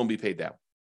the loan be paid down.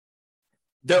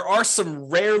 There are some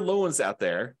rare loans out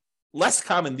there, less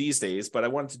common these days, but I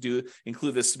wanted to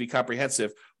include this to be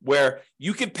comprehensive, where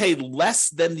you can pay less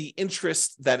than the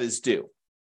interest that is due.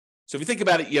 So if you think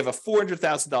about it, you have a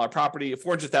 $400,000 property, a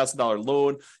 $400,000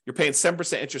 loan, you're paying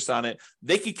 7% interest on it.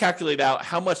 They can calculate out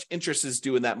how much interest is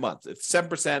due in that month. It's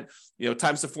 7%,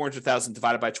 times the 400,000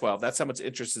 divided by 12. That's how much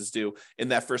interest is due in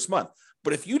that first month.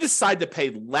 But if you decide to pay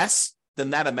less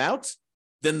than that amount,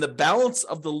 then the balance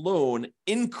of the loan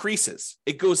increases.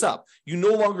 It goes up. You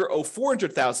no longer owe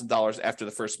 $400,000 after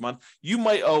the first month. You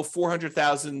might owe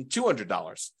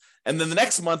 $400,200. And then the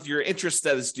next month, your interest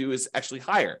that is due is actually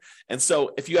higher. And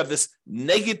so if you have this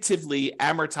negatively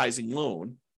amortizing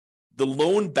loan, the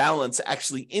loan balance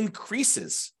actually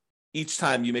increases each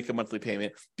time you make a monthly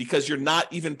payment because you're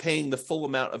not even paying the full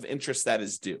amount of interest that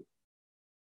is due,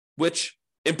 which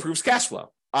improves cash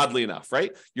flow, oddly enough,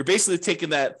 right? You're basically taking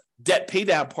that debt pay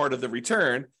down part of the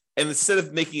return, and instead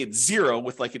of making it zero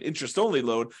with like an interest-only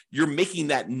loan, you're making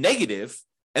that negative.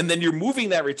 And then you're moving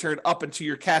that return up into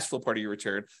your cash flow part of your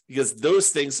return because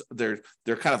those things, they're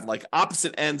kind of like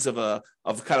opposite ends of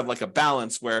kind of like a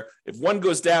balance where if one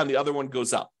goes down, the other one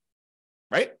goes up,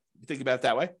 right? You think about it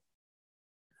that way.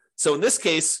 So in this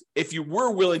case, if you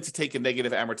were willing to take a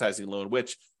negative amortizing loan,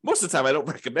 which most of the time I don't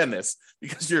recommend this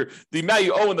because the amount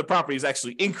you owe in the property is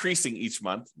actually increasing each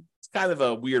month. It's kind of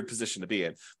a weird position to be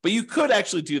in, but you could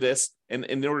actually do this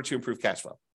in order to improve cash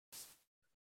flow.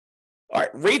 All right,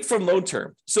 rate from loan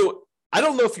term. So I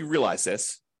don't know if you realize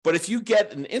this, but if you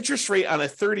get an interest rate on a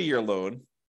 30-year loan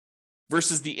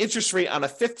versus the interest rate on a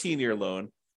 15-year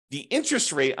loan, the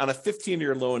interest rate on a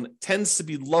 15-year loan tends to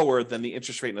be lower than the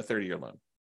interest rate in a 30-year loan.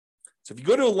 So if you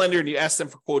go to a lender and you ask them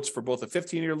for quotes for both a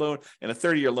 15-year loan and a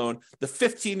 30-year loan, the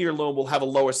 15-year loan will have a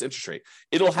lowest interest rate.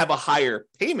 It'll have a higher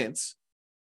payments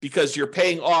because you're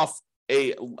paying off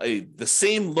the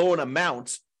same loan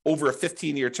amount over a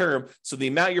 15-year term. So the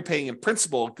amount you're paying in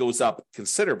principal goes up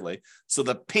considerably. So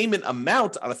the payment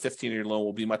amount on a 15-year loan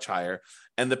will be much higher,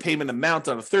 and the payment amount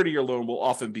on a 30-year loan will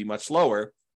often be much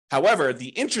lower. However, the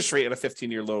interest rate on a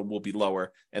 15-year loan will be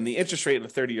lower, and the interest rate on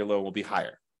a 30-year loan will be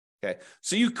higher. Okay,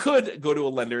 so you could go to a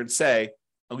lender and say,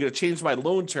 I'm going to change my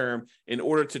loan term in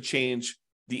order to change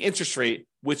the interest rate,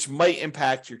 which might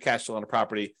impact your cash flow on a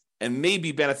property and may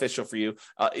be beneficial for you.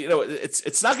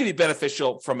 It's not going to be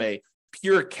beneficial from a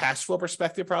pure cash flow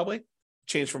perspective, probably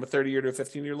change from a 30-year to a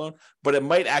 15-year loan, but it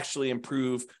might actually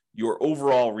improve your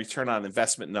overall return on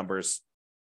investment numbers.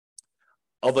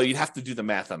 Although you'd have to do the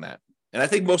math on that. And I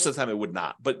think most of the time it would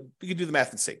not, but you can do the math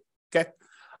and see. Okay.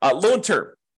 Loan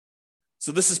term.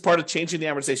 So this is part of changing the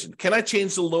amortization. Can I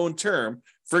change the loan term?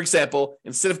 For example,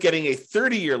 instead of getting a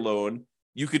 30-year loan,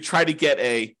 you could try to get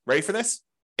ready for this?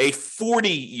 A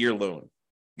 40-year loan.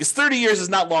 Because 30 years is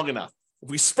not long enough. If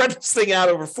we spread this thing out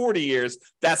over 40 years,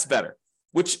 that's better,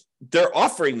 which they're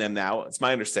offering them now. It's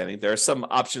my understanding. There are some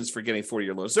options for getting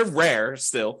 40-year loans. They're rare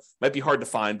still, might be hard to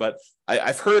find, but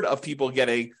I've heard of people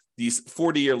getting these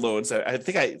 40-year loans. I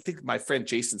think my friend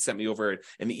Jason sent me over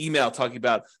an email talking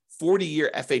about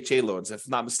 40-year FHA loans, if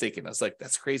I'm not mistaken. I was like,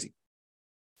 that's crazy.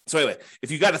 So anyway,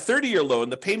 if you got a 30-year loan,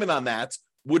 the payment on that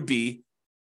would be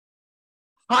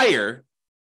higher.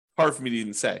 Hard for me to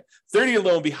even say. 30-year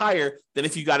loan would be higher than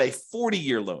if you got a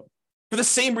 40-year loan for the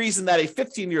same reason that a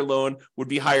 15-year loan would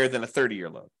be higher than a 30-year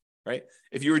loan, right?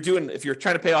 If you're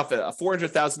trying to pay off a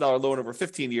 $400,000 loan over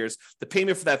 15 years, the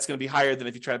payment for that's going to be higher than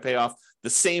if you try to pay off the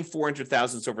same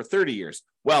 $400,000 over 30 years.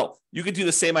 Well, you could do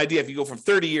the same idea. If you go from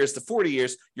 30 years to 40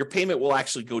 years, your payment will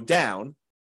actually go down.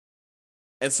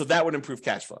 And so that would improve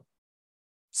cash flow.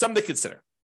 Something to consider.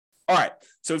 All right.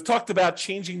 So we've talked about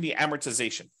changing the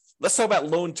amortization. Let's talk about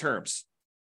loan terms.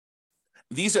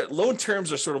 Loan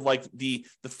terms are sort of like the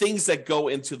things that go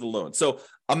into the loan. So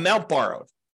amount borrowed.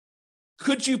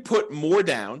 Could you put more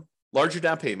down, larger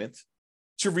down payment,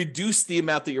 to reduce the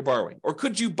amount that you're borrowing? Or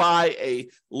could you buy a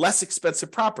less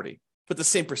expensive property, put the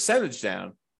same percentage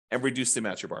down, and reduce the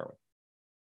amount you're borrowing?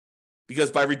 Because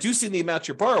by reducing the amount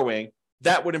you're borrowing,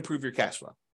 that would improve your cash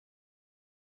flow.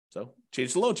 So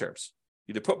change the loan terms.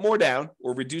 Either put more down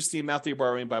or reduce the amount that you're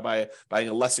borrowing by buying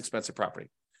a less expensive property.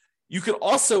 You could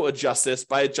also adjust this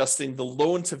by adjusting the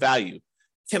loan to value.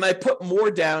 Can I put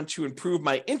more down to improve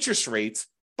my interest rates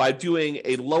by doing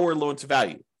a lower loan to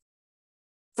value?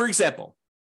 For example,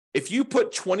 if you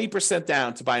put 20%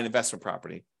 down to buy an investment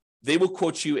property, they will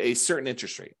quote you a certain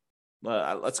interest rate.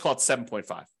 Let's call it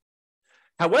 7.5.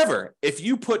 However, if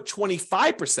you put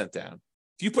 25% down,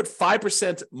 if you put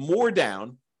 5% more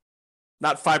down,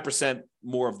 not 5%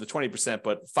 more of the 20%,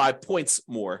 but 5 points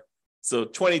more. So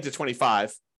 20 to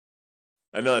 25.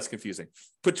 I know that's confusing.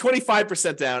 Put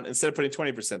 25% down instead of putting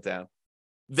 20% down.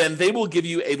 then they will give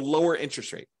you a lower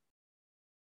interest rate.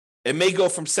 It may go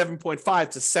from 7.5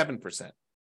 to 7%.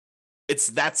 It's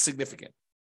that significant.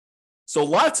 So a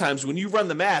lot of times when you run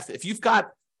the math, if you've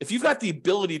got the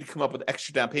ability to come up with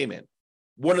extra down payment,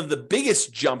 one of the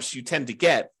biggest jumps you tend to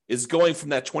get is going from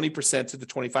that 20% to the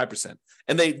 25%.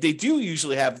 And they do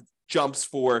usually have jumps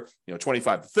for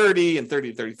 25 to 30 and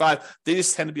 30 to 35. They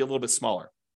just tend to be a little bit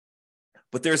smaller.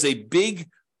 But there's a big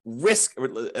risk,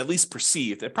 or at least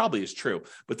perceived, it probably is true,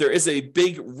 but there is a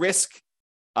big risk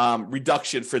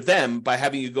reduction for them by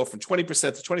having you go from 20%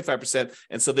 to 25%.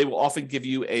 And so they will often give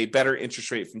you a better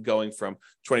interest rate from going from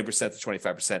 20% to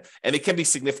 25%. And it can be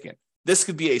significant. This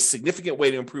could be a significant way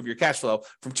to improve your cash flow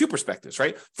from two perspectives,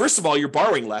 right? First of all, you're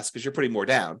borrowing less because you're putting more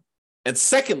down. And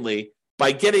secondly,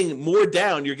 by getting more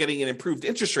down, you're getting an improved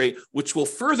interest rate, which will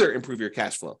further improve your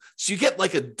cash flow. So you get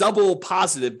like a double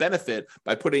positive benefit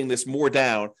by putting this more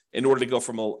down in order to go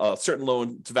from a certain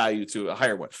loan to value to a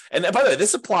higher one. And by the way,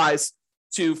 this applies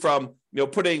to from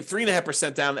putting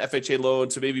 3.5% down the FHA loan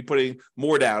to maybe putting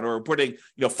more down, or putting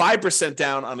 5%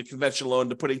 down on a conventional loan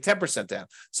to putting 10% down.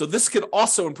 So this could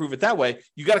also improve it that way.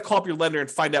 You got to call up your lender and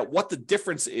find out what the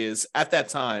difference is at that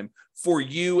time for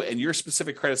you and your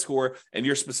specific credit score and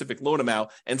your specific loan amount,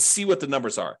 and see what the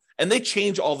numbers are. And they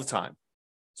change all the time.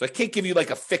 So I can't give you like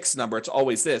a fixed number. It's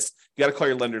always this. You got to call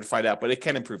your lender to find out, but it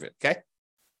can improve it. Okay.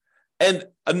 And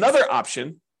another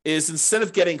option is, instead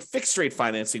of getting fixed rate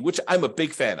financing, which I'm a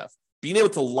big fan of, being able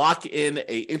to lock in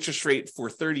a interest rate for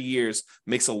 30 years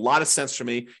makes a lot of sense for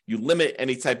me. You limit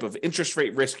any type of interest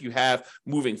rate risk you have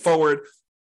moving forward.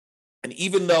 And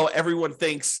even though everyone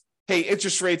thinks, hey,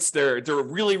 interest rates, they're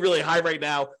really, really high right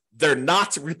now, they're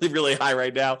not really, really high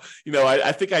right now.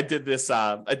 I think I did this.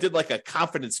 I did like a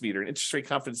confidence meter, an interest rate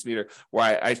confidence meter,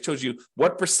 where I told you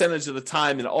what percentage of the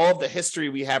time in all of the history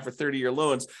we have for 30-year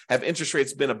loans have interest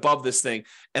rates been above this thing.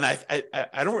 And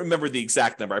I don't remember the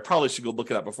exact number. I probably should go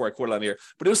look it up before I quote it on here.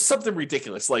 But it was something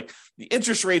ridiculous. Like the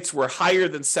interest rates were higher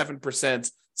than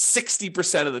 7%,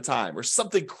 60% of the time, or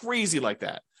something crazy like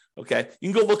that. Okay,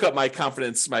 you can go look up my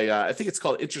confidence, I think it's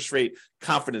called interest rate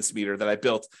confidence meter that I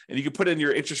built, and you can put in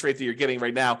your interest rate that you're getting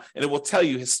right now, and it will tell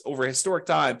you over historic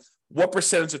time what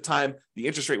percentage of time the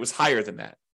interest rate was higher than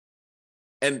that.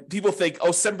 And people think,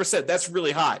 7%, that's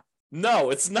really high. No,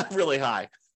 it's not really high.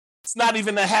 It's not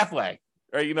even a halfway,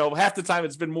 right? Half the time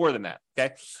it's been more than that.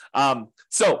 Okay,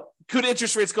 so could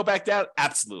interest rates go back down?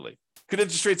 Absolutely. Could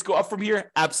interest rates go up from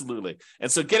here? Absolutely. And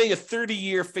so getting a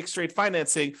 30-year fixed rate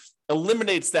financing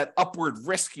eliminates that upward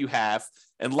risk you have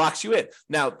and locks you in.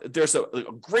 Now, there's a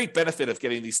great benefit of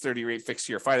getting these 30-rate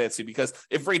fixed-year financing, because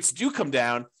if rates do come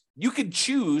down, you can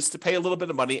choose to pay a little bit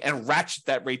of money and ratchet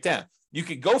that rate down. You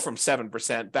could go from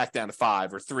 7% back down to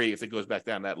 5 or 3 if it goes back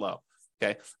down that low.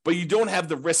 Okay, but you don't have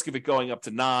the risk of it going up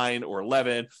to 9 or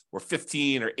 11 or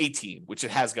 15 or 18, which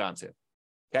it has gone to.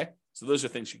 Okay, so those are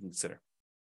things you can consider.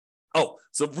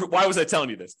 So why was I telling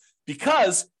you this?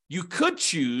 Because you could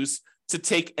choose to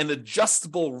take an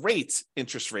adjustable rate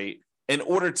interest rate in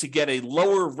order to get a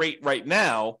lower rate right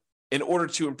now in order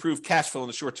to improve cash flow in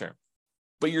the short term.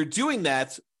 But you're doing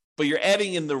that, but you're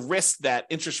adding in the risk that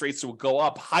interest rates will go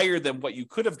up higher than what you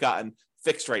could have gotten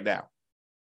fixed right now.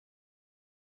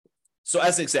 So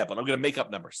as an example, and I'm going to make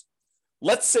up numbers.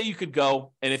 Let's say you could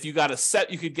go, and if you got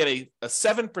you could get a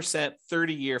 7%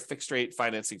 30-year fixed rate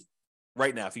financing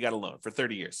right now if you got a loan for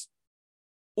 30 years.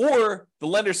 Or the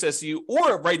lender says to you,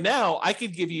 or right now, I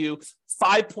could give you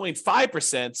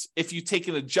 5.5% if you take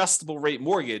an adjustable rate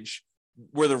mortgage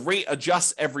where the rate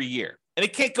adjusts every year. And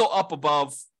it can't go up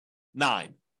above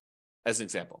 9, as an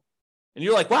example. And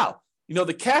you're like, wow,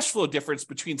 the cash flow difference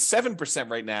between 7%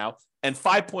 right now and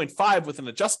 5.5 with an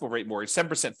adjustable rate mortgage,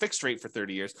 7% fixed rate for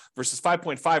 30 years versus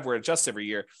 5.5 where it adjusts every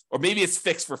year, or maybe it's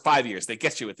fixed for 5 years. They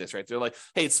get you with this, right? They're like,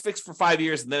 hey, it's fixed for 5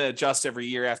 years and then it adjusts every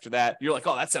year after that. You're like,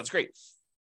 oh, that sounds great.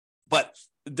 But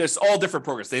there's all different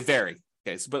programs. They vary.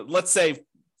 Okay, but let's say,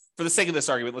 for the sake of this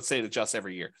argument, let's say it adjusts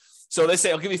every year. So they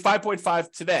say, I'll give you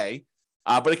 5.5 today,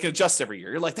 but it can adjust every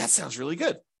year. You're like, that sounds really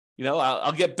good.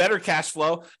 I'll get better cash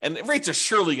flow, and rates are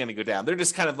surely going to go down. They're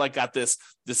just kind of like got this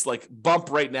like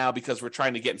bump right now because we're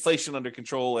trying to get inflation under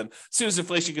control. And as soon as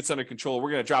inflation gets under control,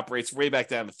 we're going to drop rates way back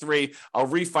down to 3. I'll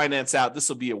refinance out. This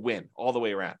will be a win all the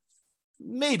way around.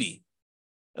 Maybe.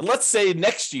 And let's say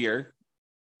next year,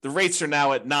 the rates are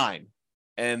now at 9.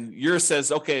 And yours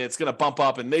says, okay, it's going to bump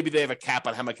up, and maybe they have a cap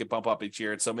on how much it bump up each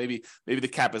year. And so maybe the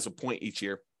cap is a point each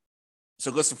year. So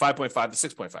it goes from 5.5 to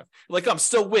 6.5. You're like, I'm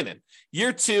still winning.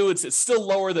 Year 2, it's still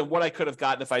lower than what I could have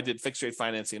gotten if I did fixed rate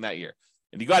financing that year.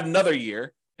 And you got another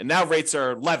year, and now rates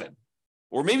are 11.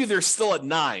 Or maybe they're still at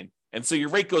 9. And so your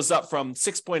rate goes up from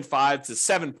 6.5 to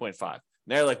 7.5.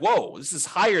 And they're like, whoa, this is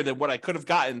higher than what I could have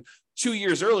gotten 2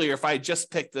 years earlier if I had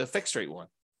just picked the fixed rate one.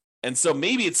 And so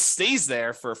maybe it stays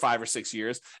there for 5 or 6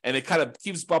 years and it kind of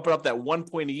keeps bumping up that 1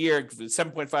 point a year.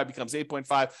 7.5 becomes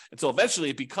 8.5 until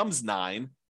eventually it becomes 9.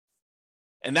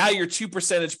 And now you're 2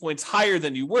 percentage points higher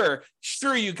than you were.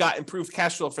 Sure, you got improved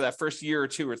cash flow for that first year or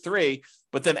 2 or 3,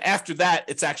 but then after that,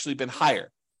 it's actually been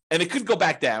higher. And it could go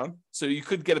back down. So you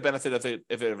could get a benefit of it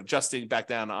if it adjusting back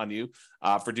down on you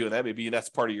for doing that. Maybe that's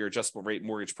part of your adjustable rate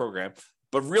mortgage program.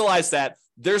 But realize that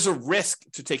there's a risk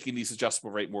to taking these adjustable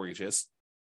rate mortgages.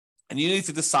 And you need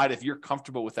to decide if you're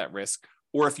comfortable with that risk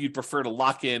or if you'd prefer to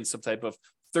lock in some type of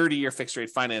 30-year fixed rate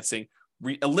financing,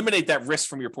 eliminate that risk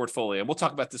from your portfolio. And we'll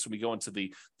talk about this when we go into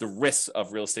the risks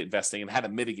of real estate investing and how to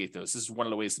mitigate those. This is one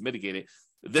of the ways to mitigate it.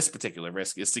 This particular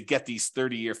risk is to get these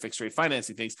 30-year fixed rate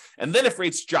financing things. And then if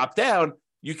rates drop down,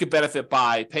 you could benefit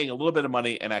by paying a little bit of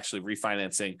money and actually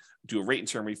refinancing, do a rate and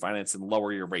term refinance and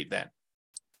lower your rate then.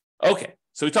 Okay,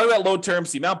 so we talked about loan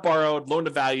terms, the amount borrowed, loan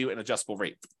to value, and adjustable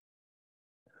rate.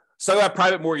 Let's talk about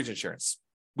private mortgage insurance.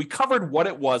 We covered what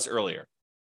it was earlier,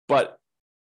 but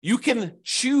you can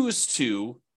choose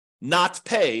to not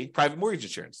pay private mortgage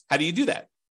insurance. How do you do that?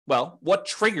 Well, what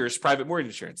triggers private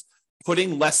mortgage insurance?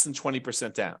 Putting less than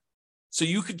 20% down. So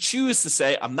you could choose to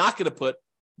say, I'm not going to put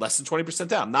less than 20%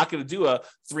 down. I'm not going to do a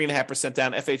 3.5%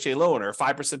 down FHA loan or a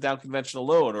 5% down conventional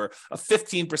loan or a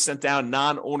 15% down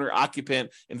non-owner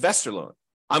occupant investor loan.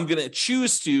 I'm going to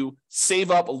choose to save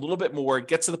up a little bit more,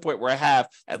 get to the point where I have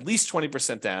at least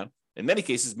 20% down, in many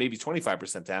cases, maybe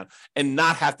 25% down, and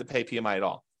not have to pay PMI at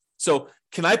all. So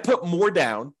can I put more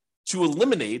down to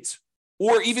eliminate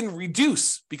or even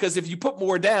reduce? Because if you put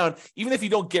more down, even if you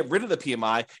don't get rid of the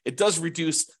PMI, it does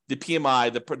reduce the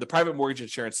PMI, the private mortgage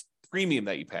insurance premium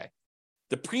that you pay.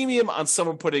 The premium on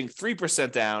someone putting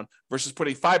 3% down versus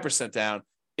putting 5% down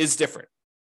is different.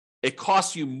 It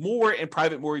costs you more in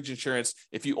private mortgage insurance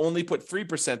if you only put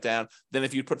 3% down than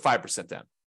if you put 5% down.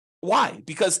 Why?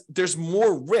 Because there's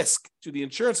more risk to the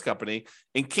insurance company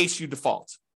in case you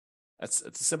default. It's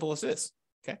as simple as it is,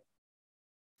 okay?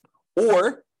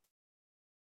 Or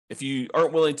if you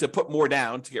aren't willing to put more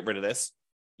down to get rid of this,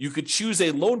 you could choose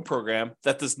a loan program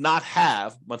that does not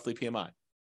have monthly PMI.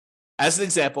 As an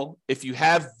example, if you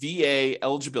have VA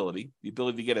eligibility, the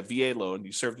ability to get a VA loan,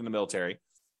 you served in the military,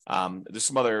 there's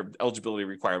some other eligibility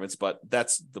requirements, but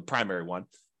that's the primary one.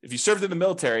 If you served in the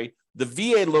military, the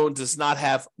VA loan does not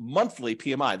have monthly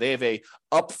PMI. They have a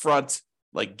upfront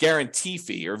like guarantee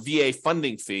fee or VA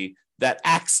funding fee that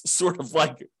acts sort of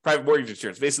like private mortgage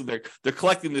insurance. Basically, they're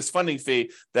collecting this funding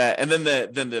fee and then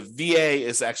the VA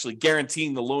is actually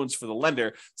guaranteeing the loans for the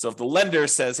lender. So if the lender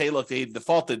says, hey, look, they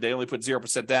defaulted, they only put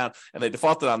 0% down and they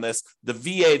defaulted on this, the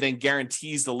VA then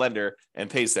guarantees the lender and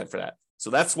pays them for that.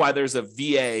 So that's why there's a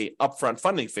VA upfront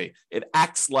funding fee. It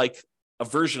acts like a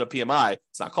version of PMI.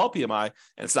 It's not called PMI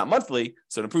and it's not monthly,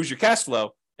 so it improves your cash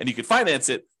flow and you can finance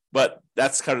it. But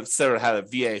that's kind of how the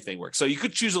VA thing works. So you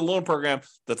could choose a loan program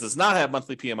that does not have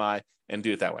monthly PMI and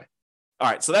do it that way. All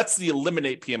right, so that's the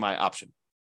eliminate PMI option.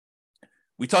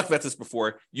 We talked about this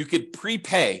before. You could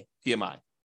prepay PMI.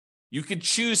 You could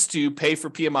choose to pay for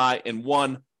PMI in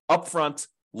one upfront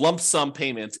lump sum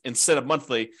payment instead of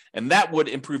monthly, and that would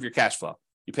improve your cash flow.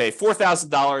 You pay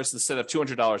 $4,000 instead of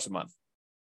 $200 a month.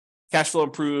 Cash flow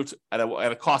improved at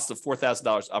a cost of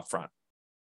 $4,000 upfront.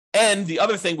 And the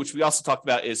other thing, which we also talked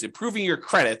about, is improving your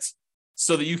credit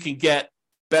so that you can get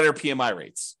better PMI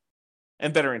rates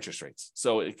and better interest rates.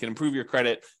 So it can improve your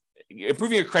credit.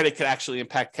 Improving your credit can actually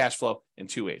impact cash flow in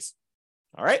 2 ways.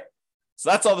 All right. So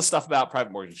that's all the stuff about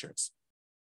private mortgage insurance.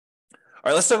 All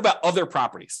right, let's talk about other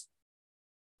properties.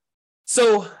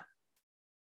 So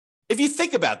if you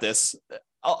think about this,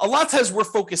 a lot of times we're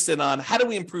focused in on how do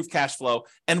we improve cash flow,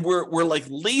 and we're like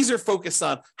laser focused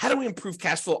on how do we improve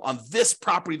cash flow on this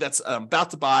property that's I'm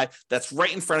about to buy, that's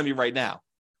right in front of me right now.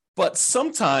 But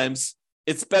sometimes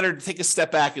it's better to take a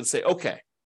step back and say, okay,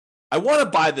 I want to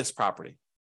buy this property.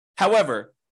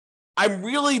 However, I'm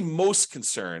really most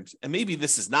concerned, and maybe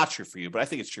this is not true for you, but I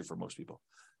think it's true for most people.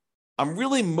 I'm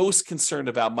really most concerned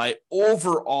about my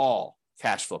overall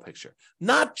cash flow picture,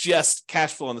 not just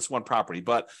cash flow on this one property,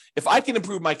 but if I can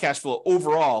improve my cash flow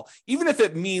overall, even if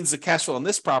it means the cash flow on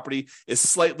this property is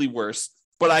slightly worse,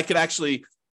 but I could actually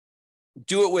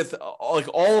do it with like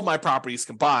all of my properties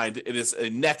combined, it is a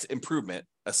net improvement,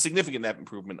 a significant net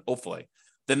improvement, hopefully,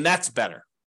 then that's better.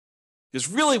 Because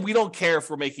really, we don't care if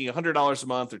we're making $100 a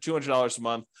month or $200 a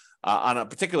month on a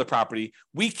particular property.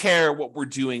 We care what we're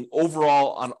doing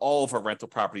overall on all of our rental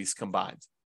properties combined.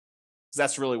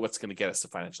 That's really what's going to get us to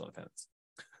financial independence.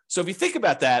 So if you think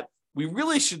about that, we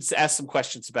really should ask some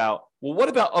questions about, well, what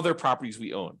about other properties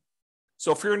we own?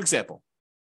 So for an example,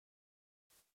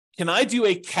 can I do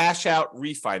a cash out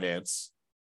refinance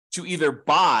to either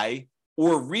buy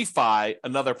or refi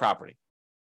another property?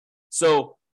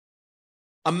 So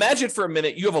imagine for a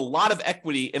minute, you have a lot of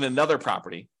equity in another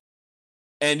property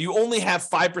and you only have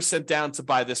 5% down to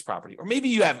buy this property. Or maybe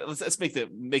you have, let's make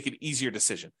an easier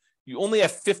decision. You only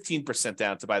have 15%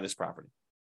 down to buy this property,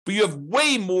 but you have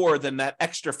way more than that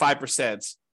extra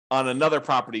 5% on another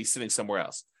property sitting somewhere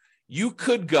else. You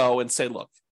could go and say, look,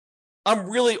 I'm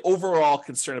really overall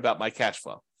concerned about my cash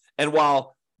flow. And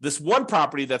while this one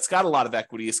property that's got a lot of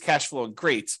equity is cash flowing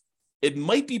great, it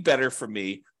might be better for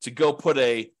me to go put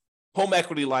a home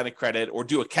equity line of credit or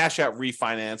do a cash out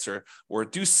refinance or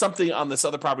do something on this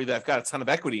other property that I've got a ton of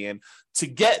equity in to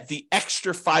get the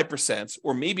extra 5%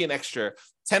 or maybe an extra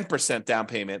 10% down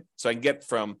payment. So I can get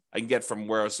from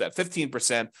where I was at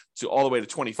 15% to all the way to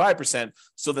 25%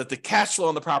 so that the cash flow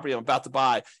on the property I'm about to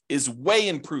buy is way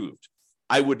improved.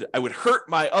 I would hurt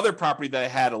my other property that I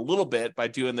had a little bit by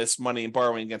doing this money and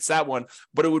borrowing against that one,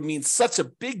 but it would mean such a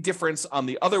big difference on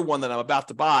the other one that I'm about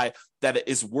to buy that it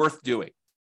is worth doing.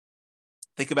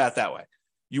 Think about it that way.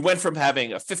 You went from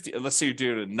having let's say you're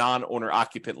doing a non-owner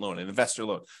occupant loan, an investor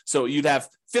loan. So you'd have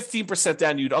 15%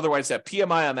 down, you'd otherwise have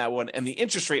PMI on that one, and the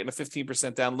interest rate in a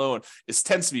 15% down loan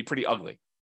tends to be pretty ugly.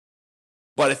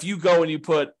 But if you go and you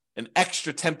put an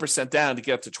extra 10% down to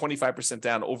get up to 25%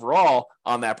 down overall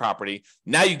on that property,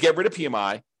 now you get rid of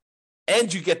PMI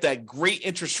and you get that great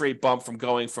interest rate bump from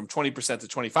going from 20% to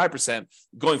 25%,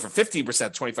 going from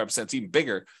 15% to 25% is even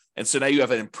bigger. And so now you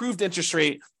have an improved interest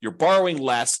rate, you're borrowing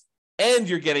less, and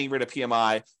you're getting rid of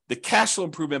PMI. The cash flow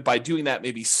improvement by doing that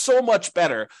may be so much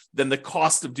better than the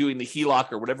cost of doing the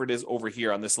HELOC or whatever it is over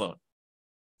here on this loan.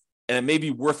 And it may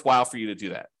be worthwhile for you to do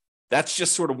that. That's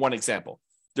just sort of one example.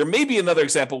 There may be another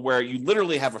example where you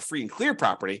literally have a free and clear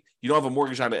property, you don't have a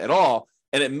mortgage on it at all,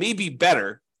 and it may be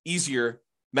better, easier,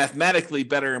 mathematically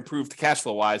better, improved cash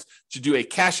flow wise to do a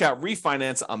cash out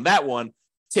refinance on that one,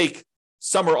 take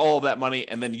some or all of that money,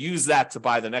 and then use that to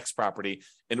buy the next property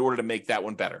in order to make that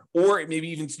one better. Or maybe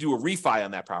even to do a refi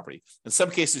on that property. In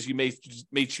some cases, you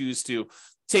may choose to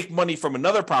take money from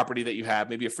another property that you have,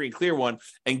 maybe a free and clear one,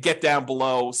 and get down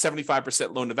below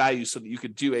 75% loan to value so that you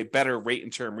could do a better rate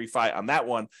and term refi on that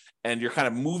one. And you're kind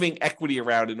of moving equity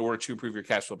around in order to improve your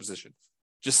cash flow position.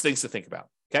 Just things to think about,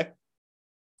 okay?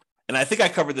 And I think I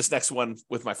covered this next one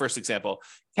with my first example,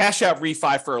 cash out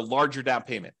refi for a larger down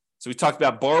payment. So we talked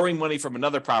about borrowing money from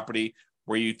another property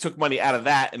where you took money out of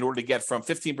that in order to get from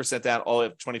 15% down all the way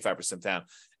up to 25% down.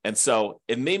 And so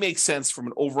it may make sense from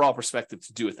an overall perspective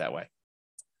to do it that way.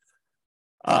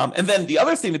 And then the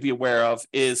other thing to be aware of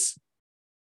is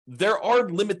there are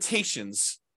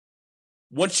limitations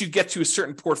once you get to a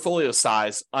certain portfolio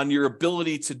size on your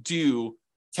ability to do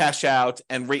cash out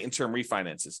and rate and term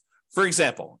refinances. For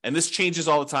example, and this changes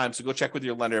all the time, so go check with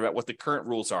your lender about what the current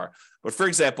rules are. But for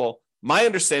example, my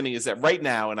understanding is that right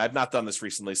now, and I've not done this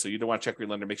recently, so you don't want to check with your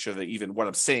lender, make sure that even what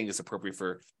I'm saying is appropriate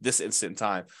for this instant in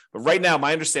time. But right now,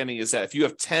 my understanding is that if you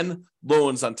have 10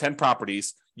 loans on 10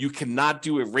 properties, you cannot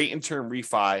do a rate and term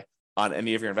refi on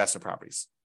any of your investment properties.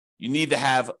 You need to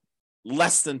have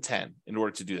less than 10 in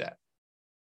order to do that.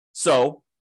 So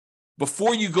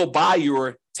before you go buy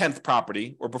your 10th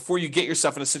property, or before you get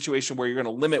yourself in a situation where you're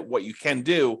going to limit what you can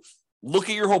do, look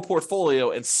at your whole portfolio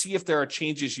and see if there are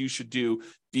changes you should do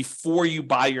before you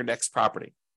buy your next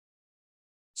property.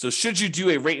 So should you do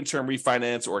a rate and term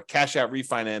refinance or a cash out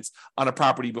refinance on a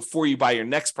property before you buy your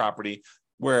next property,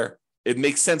 where it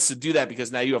makes sense to do that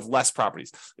because now you have less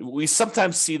properties? We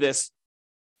sometimes see this,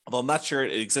 although I'm not sure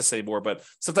it exists anymore, but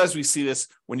sometimes we see this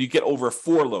when you get over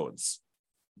 4 loans.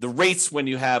 The rates when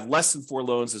you have less than 4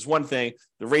 loans is one thing.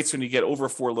 The rates when you get over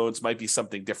 4 loans might be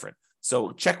something different.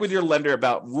 So check with your lender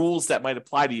about rules that might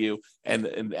apply to you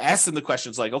and ask them the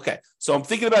questions like, okay, so I'm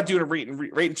thinking about doing a rate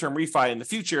and term refi in the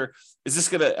future. Is this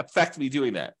going to affect me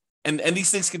doing that? And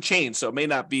these things can change. So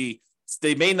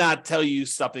they may not tell you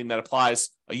something that applies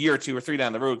a year or 2 or 3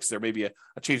 down the road because there may be a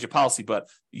change of policy, but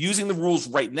using the rules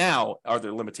right now, are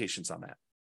there limitations on that?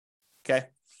 Okay.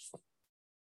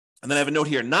 And then I have a note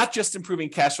here, not just improving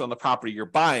cash flow on the property you're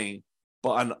buying,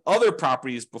 but on other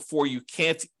properties before you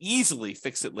can't easily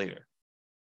fix it later.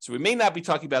 So we may not be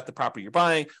talking about the property you're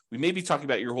buying. We may be talking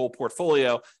about your whole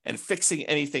portfolio and fixing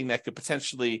anything that could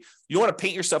potentially, you don't want to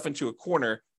paint yourself into a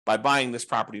corner by buying this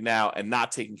property now and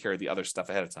not taking care of the other stuff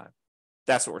ahead of time.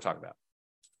 That's what we're talking about.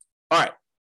 All right.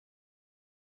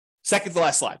 Second to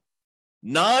last slide.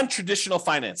 Non-traditional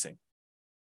financing.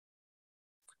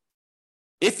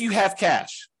 If you have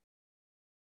cash,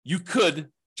 you could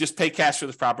just pay cash for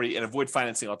this property and avoid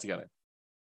financing altogether.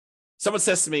 Someone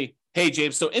says to me, hey,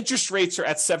 James, so interest rates are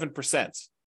at 7%.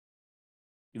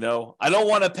 I don't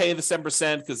want to pay the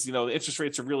 7% because, the interest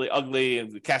rates are really ugly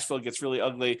and the cash flow gets really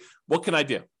ugly. What can I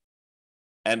do?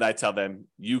 And I tell them,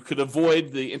 you could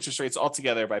avoid the interest rates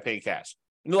altogether by paying cash.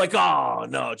 And they're like, oh,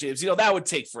 no, James, that would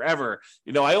take forever.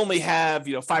 I only have,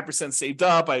 5% saved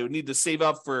up. I would need to save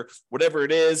up for whatever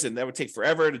it is. And that would take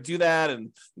forever to do that.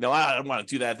 And, I don't want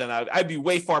to do that. Then I'd be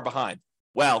way far behind.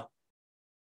 Well,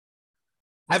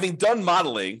 having done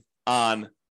modeling on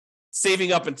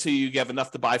saving up until you have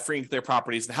enough to buy free and clear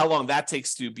properties and how long that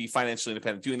takes to be financially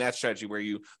independent, doing that strategy where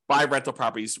you buy rental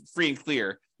properties free and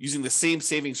clear using the same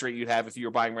savings rate you'd have if you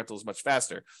were buying rentals much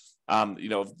faster,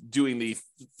 doing the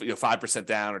 5%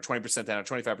 down or 20% down or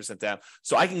 25% down.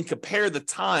 So I can compare the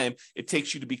time it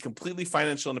takes you to be completely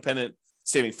financial independent,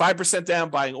 saving 5%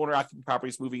 down, buying owner-occupied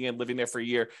properties, moving in, living there for a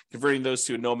year, converting those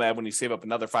to a nomad when you save up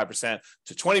another 5%,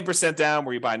 to 20% down,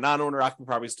 where you buy non-owner-occupied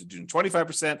properties, to doing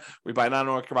 25%, where you buy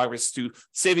non-owner-occupied properties, to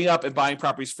saving up and buying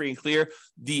properties free and clear.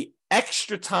 The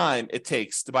extra time it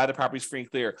takes to buy the properties free and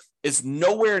clear is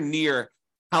nowhere near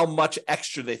how much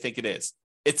extra they think it is.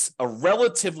 It's a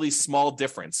relatively small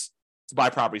difference to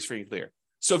buy properties free and clear.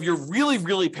 So if you're really,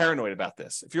 really paranoid about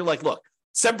this, if you're like, look,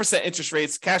 7% interest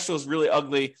rates, cash flow is really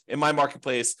ugly in my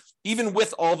marketplace, even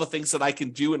with all the things that I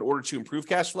can do in order to improve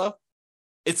cash flow,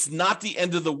 it's not the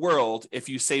end of the world if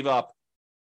you save up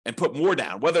and put more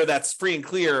down, whether that's free and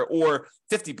clear or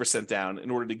 50% down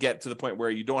in order to get to the point where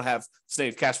you don't have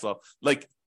negative cash flow. Like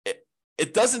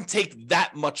it doesn't take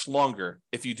that much longer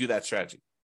if you do that strategy.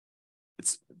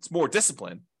 It's more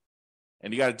discipline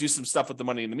and you got to do some stuff with the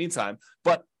money in the meantime.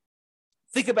 But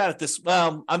think about it this,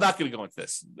 well, I'm not going to go into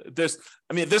this.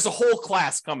 There's a whole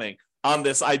class coming on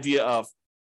this idea of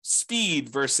speed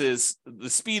versus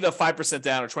the speed of 5%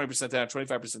 down or 20% down,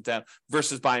 25% down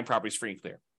versus buying properties free and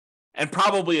clear. And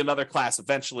probably another class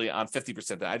eventually on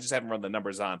 50% down. I just haven't run the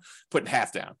numbers on putting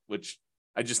half down, which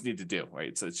I just need to do,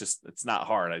 right? So it's not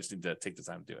hard. I just need to take the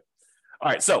time to do it.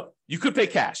 All right. So you could pay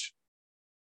cash,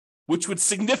 which would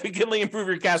significantly improve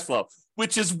your cash flow,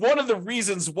 which is one of the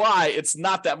reasons why it's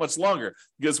not that much longer.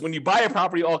 Because when you buy a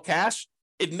property all cash,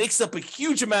 it makes up a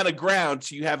huge amount of ground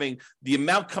to you having the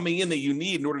amount coming in that you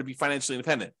need in order to be financially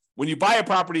independent. When you buy a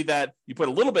property that you put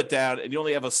a little bit down and you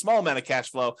only have a small amount of cash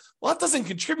flow, well, that doesn't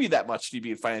contribute that much to you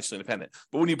being financially independent.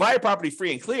 But when you buy a property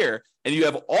free and clear and you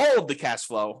have all of the cash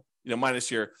flow, minus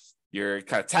your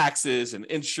kind of taxes and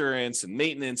insurance and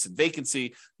maintenance and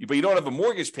vacancy, but you don't have a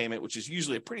mortgage payment, which is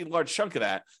usually a pretty large chunk of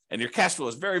that, and your cash flow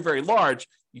is very, very large,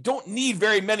 you don't need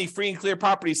very many free and clear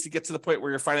properties to get to the point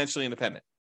where you're financially independent.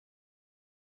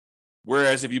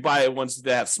 Whereas if you buy ones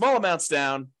that have small amounts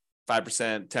down,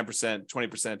 5%, 10%,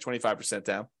 20%, 25%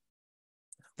 down,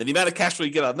 then the amount of cash flow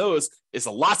you get on those is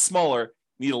a lot smaller.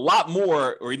 You need a lot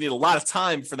more, or you need a lot of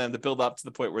time for them to build up to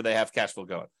the point where they have cash flow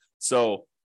going. So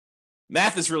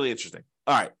math is really interesting.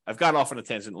 All right, I've gotten off on a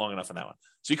tangent long enough on that one.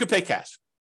 So you could pay cash.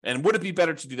 And would it be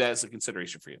better to do that as a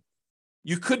consideration for you?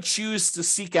 You could choose to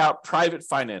seek out private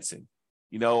financing.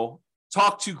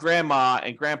 Talk to grandma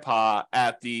and grandpa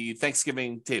at the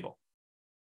Thanksgiving table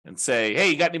and say, hey,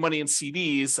 you got any money in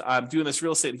CDs? I'm doing this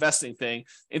real estate investing thing.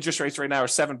 Interest rates right now are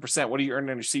 7%. What are you earning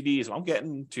on your CDs? Well, I'm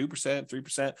getting 2%,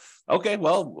 3%. Okay,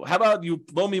 well, how about you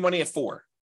loan me money at 4%?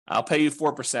 I'll pay you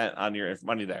 4% on your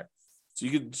money there. So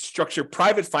you could structure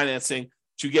private financing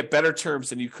to get better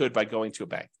terms than you could by going to a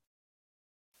bank.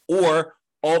 Or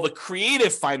all the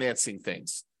creative financing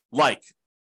things like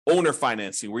owner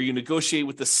financing, where you negotiate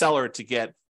with the seller to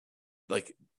get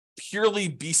like purely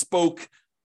bespoke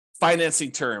financing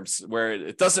terms, where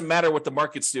it doesn't matter what the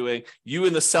market's doing. You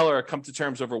and the seller come to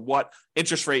terms over what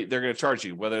interest rate they're going to charge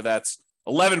you, whether that's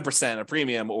 11% a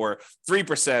premium or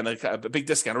 3%, a big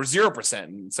discount, or 0%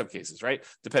 in some cases, right?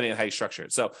 Depending on how you structure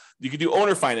it. So you could do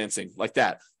owner financing like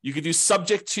that. You could do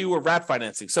subject to or wrap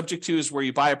financing. Subject to is where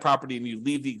you buy a property and you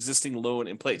leave the existing loan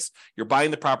in place. You're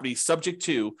buying the property subject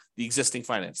to the existing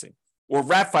financing. Or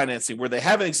wrap financing, where they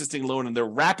have an existing loan and they're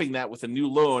wrapping that with a new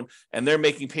loan and they're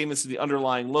making payments to the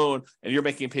underlying loan and you're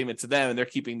making a payment to them and they're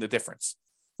keeping the difference.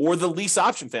 Or the lease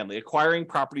option family, acquiring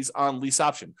properties on lease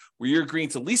option, where you're agreeing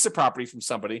to lease a property from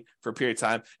somebody for a period of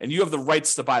time, and you have the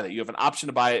rights to buy that. You have an option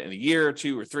to buy it in a year or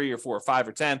 2 or 3 or 4 or 5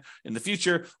 or 10 in the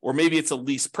future. Or maybe it's a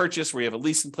lease purchase where you have a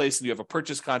lease in place and you have a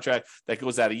purchase contract that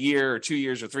goes out a year or 2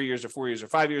 years or 3 years or 4 years or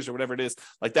 5 years or whatever it is,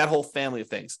 like that whole family of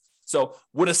things. So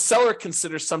would a seller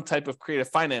consider some type of creative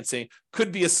financing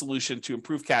could be a solution to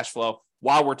improve cash flow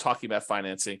while we're talking about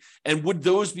financing? And would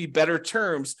those be better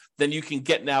terms than you can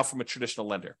get now from a traditional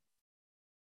lender?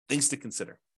 Things to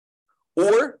consider.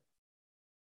 Or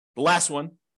the last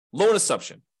one, loan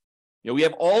assumption. We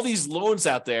have all these loans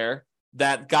out there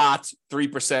that got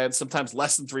 3%, sometimes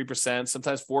less than 3%,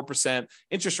 sometimes 4%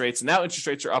 interest rates. And now interest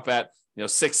rates are up at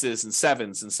 6s and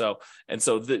 7s. And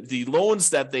so the loans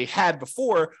that they had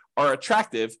before are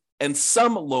attractive, and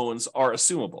some loans are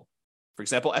assumable. For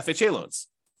example, FHA loans.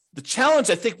 The challenge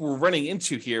I think we're running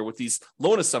into here with these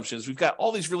loan assumptions, we've got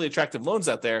all these really attractive loans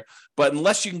out there, but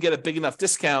unless you can get a big enough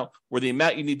discount where the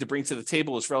amount you need to bring to the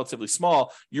table is relatively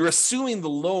small, you're assuming the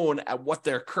loan at what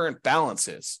their current balance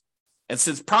is. And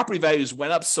since property values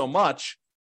went up so much,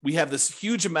 we have this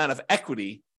huge amount of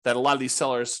equity that a lot of these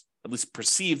sellers at least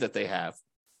perceive that they have.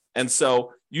 And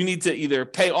so you need to either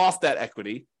pay off that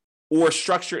equity or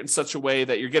structure it in such a way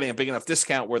that you're getting a big enough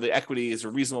discount where the equity is a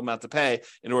reasonable amount to pay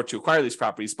in order to acquire these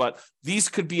properties. But these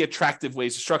could be attractive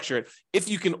ways to structure it if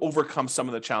you can overcome some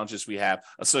of the challenges we have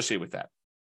associated with that.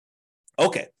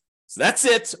 Okay, so that's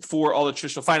it for all the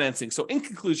traditional financing. So in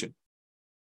conclusion,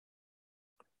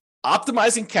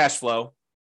 optimizing cash flow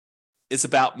is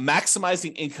about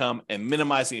maximizing income and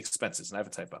minimizing expenses. And I have a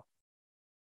typo.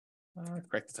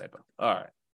 Correct the typo. All right.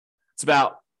 It's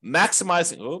about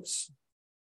maximizing,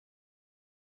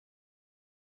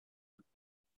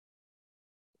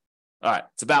 All right.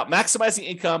 It's about maximizing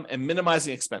income and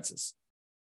minimizing expenses.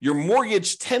 Your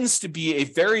mortgage tends to be a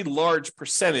very large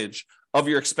percentage of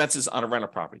your expenses on a rental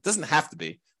property. It doesn't have to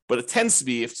be, but it tends to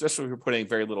be, especially if you're putting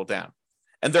very little down.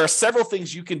 And there are several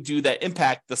things you can do that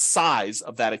impact the size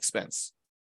of that expense,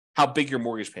 how big your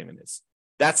mortgage payment is.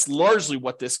 That's largely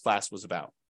what this class was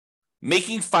about.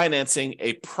 Making financing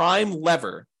a prime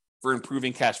lever for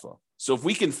improving cash flow. So if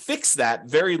we can fix that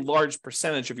very large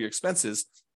percentage of your expenses,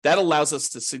 that allows us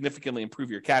to significantly improve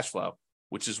your cash flow,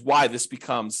 which is why this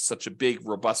becomes such a big,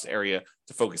 robust area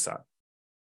to focus on.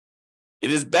 It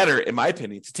is better, in my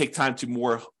opinion, to take time to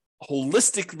more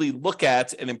holistically look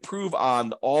at and improve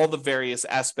on all the various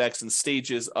aspects and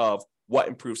stages of what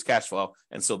improves cash flow.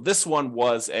 And so this one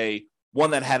was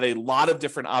one that had a lot of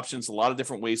different options, a lot of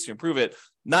different ways to improve it.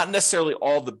 Not necessarily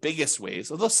all the biggest ways,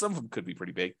 although some of them could be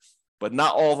pretty big, but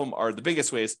not all of them are the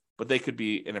biggest ways, but they could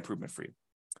be an improvement for you.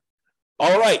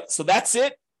 All right, so that's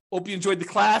it. Hope you enjoyed the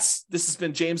class. This has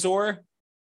been James Orr.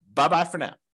 Bye-bye for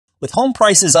now. With home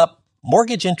prices up,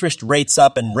 mortgage interest rates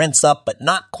up, and rents up, but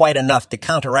not quite enough to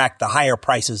counteract the higher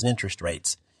prices and interest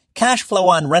rates, cash flow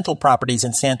on rental properties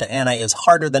in Santa Ana is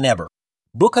harder than ever.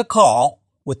 Book a call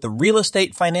with the Real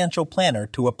Estate Financial Planner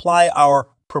to apply our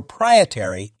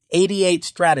proprietary 88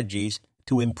 strategies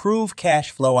to improve cash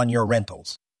flow on your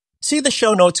rentals. See the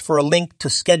show notes for a link to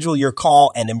schedule your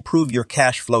call and improve your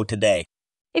cash flow today.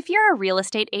 If you're a real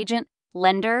estate agent,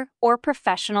 lender, or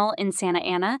professional in Santa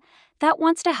Ana that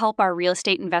wants to help our real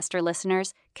estate investor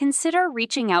listeners, consider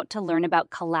reaching out to learn about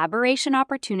collaboration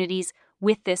opportunities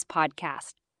with this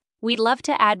podcast. We'd love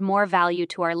to add more value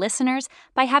to our listeners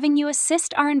by having you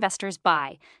assist our investors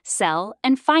buy, sell,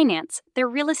 and finance their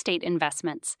real estate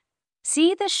investments.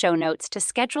 See the show notes to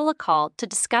schedule a call to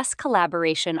discuss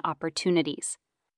collaboration opportunities.